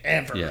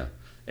 Ever. Yeah,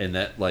 and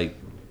that, like,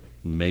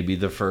 maybe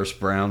the first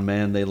brown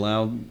man they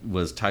allowed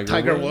was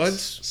Tiger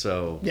Woods.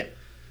 So... Yeah,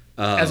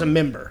 as a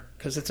member,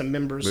 because it's a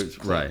members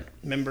club. Right.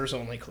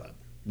 Members-only club.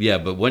 Yeah,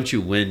 but once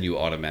you win, you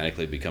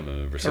automatically become a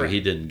member. So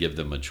he didn't give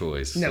them a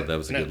choice. So that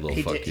was a good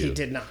little fuck you. He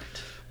did not.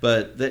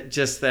 But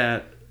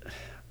that,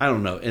 I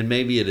don't know. And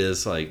maybe it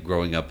is like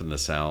growing up in the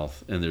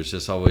South, and there's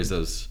just always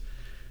those,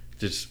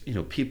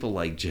 people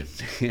like Jim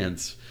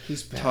Nantz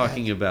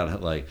talking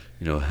about like,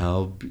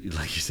 how,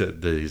 like you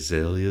said, the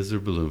azaleas are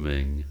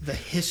blooming. The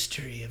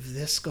history of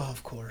this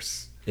golf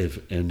course.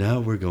 And now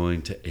we're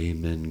going to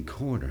Amen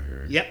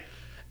Corner. Yep.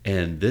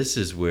 And this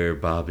is where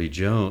Bobby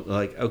Jones,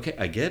 like, okay,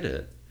 I get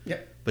it.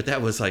 Yep. But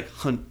that was like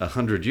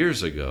 100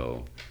 years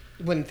ago.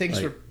 When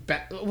things were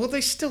back. Well,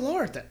 they still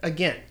are.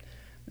 Again,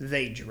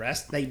 they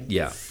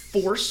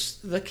force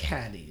the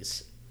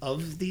caddies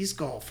of these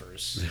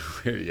golfers.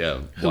 White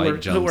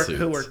jumpsuits.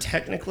 Who are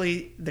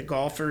technically the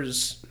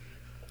golfer's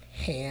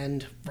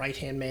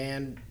right-hand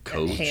man,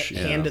 coach,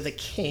 hand of the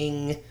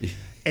king,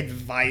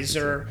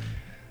 advisor.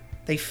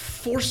 They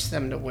force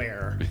them to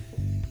wear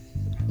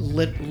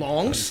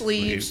long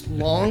sleeves,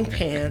 long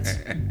pants,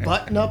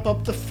 button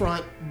up the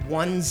front,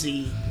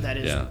 onesie that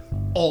is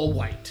all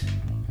white.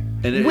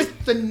 And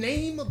with the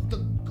name of the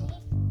golfer.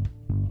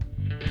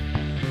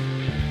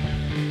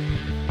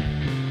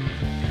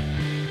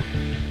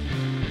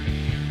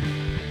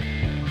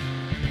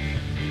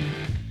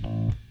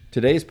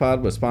 Today's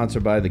pod was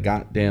sponsored by The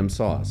Goddamn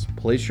Sauce.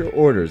 Place your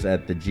orders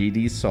at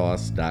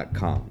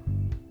thegdsauce.com.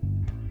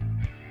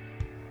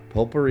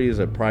 Pulpery is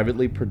a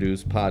privately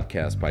produced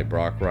podcast by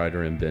Brock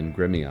Ryder and Ben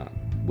Grimion.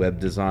 Web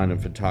design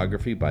and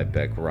photography by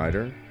Beck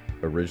Ryder.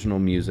 Original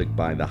music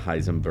by the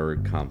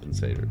Heisenberg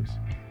Compensators.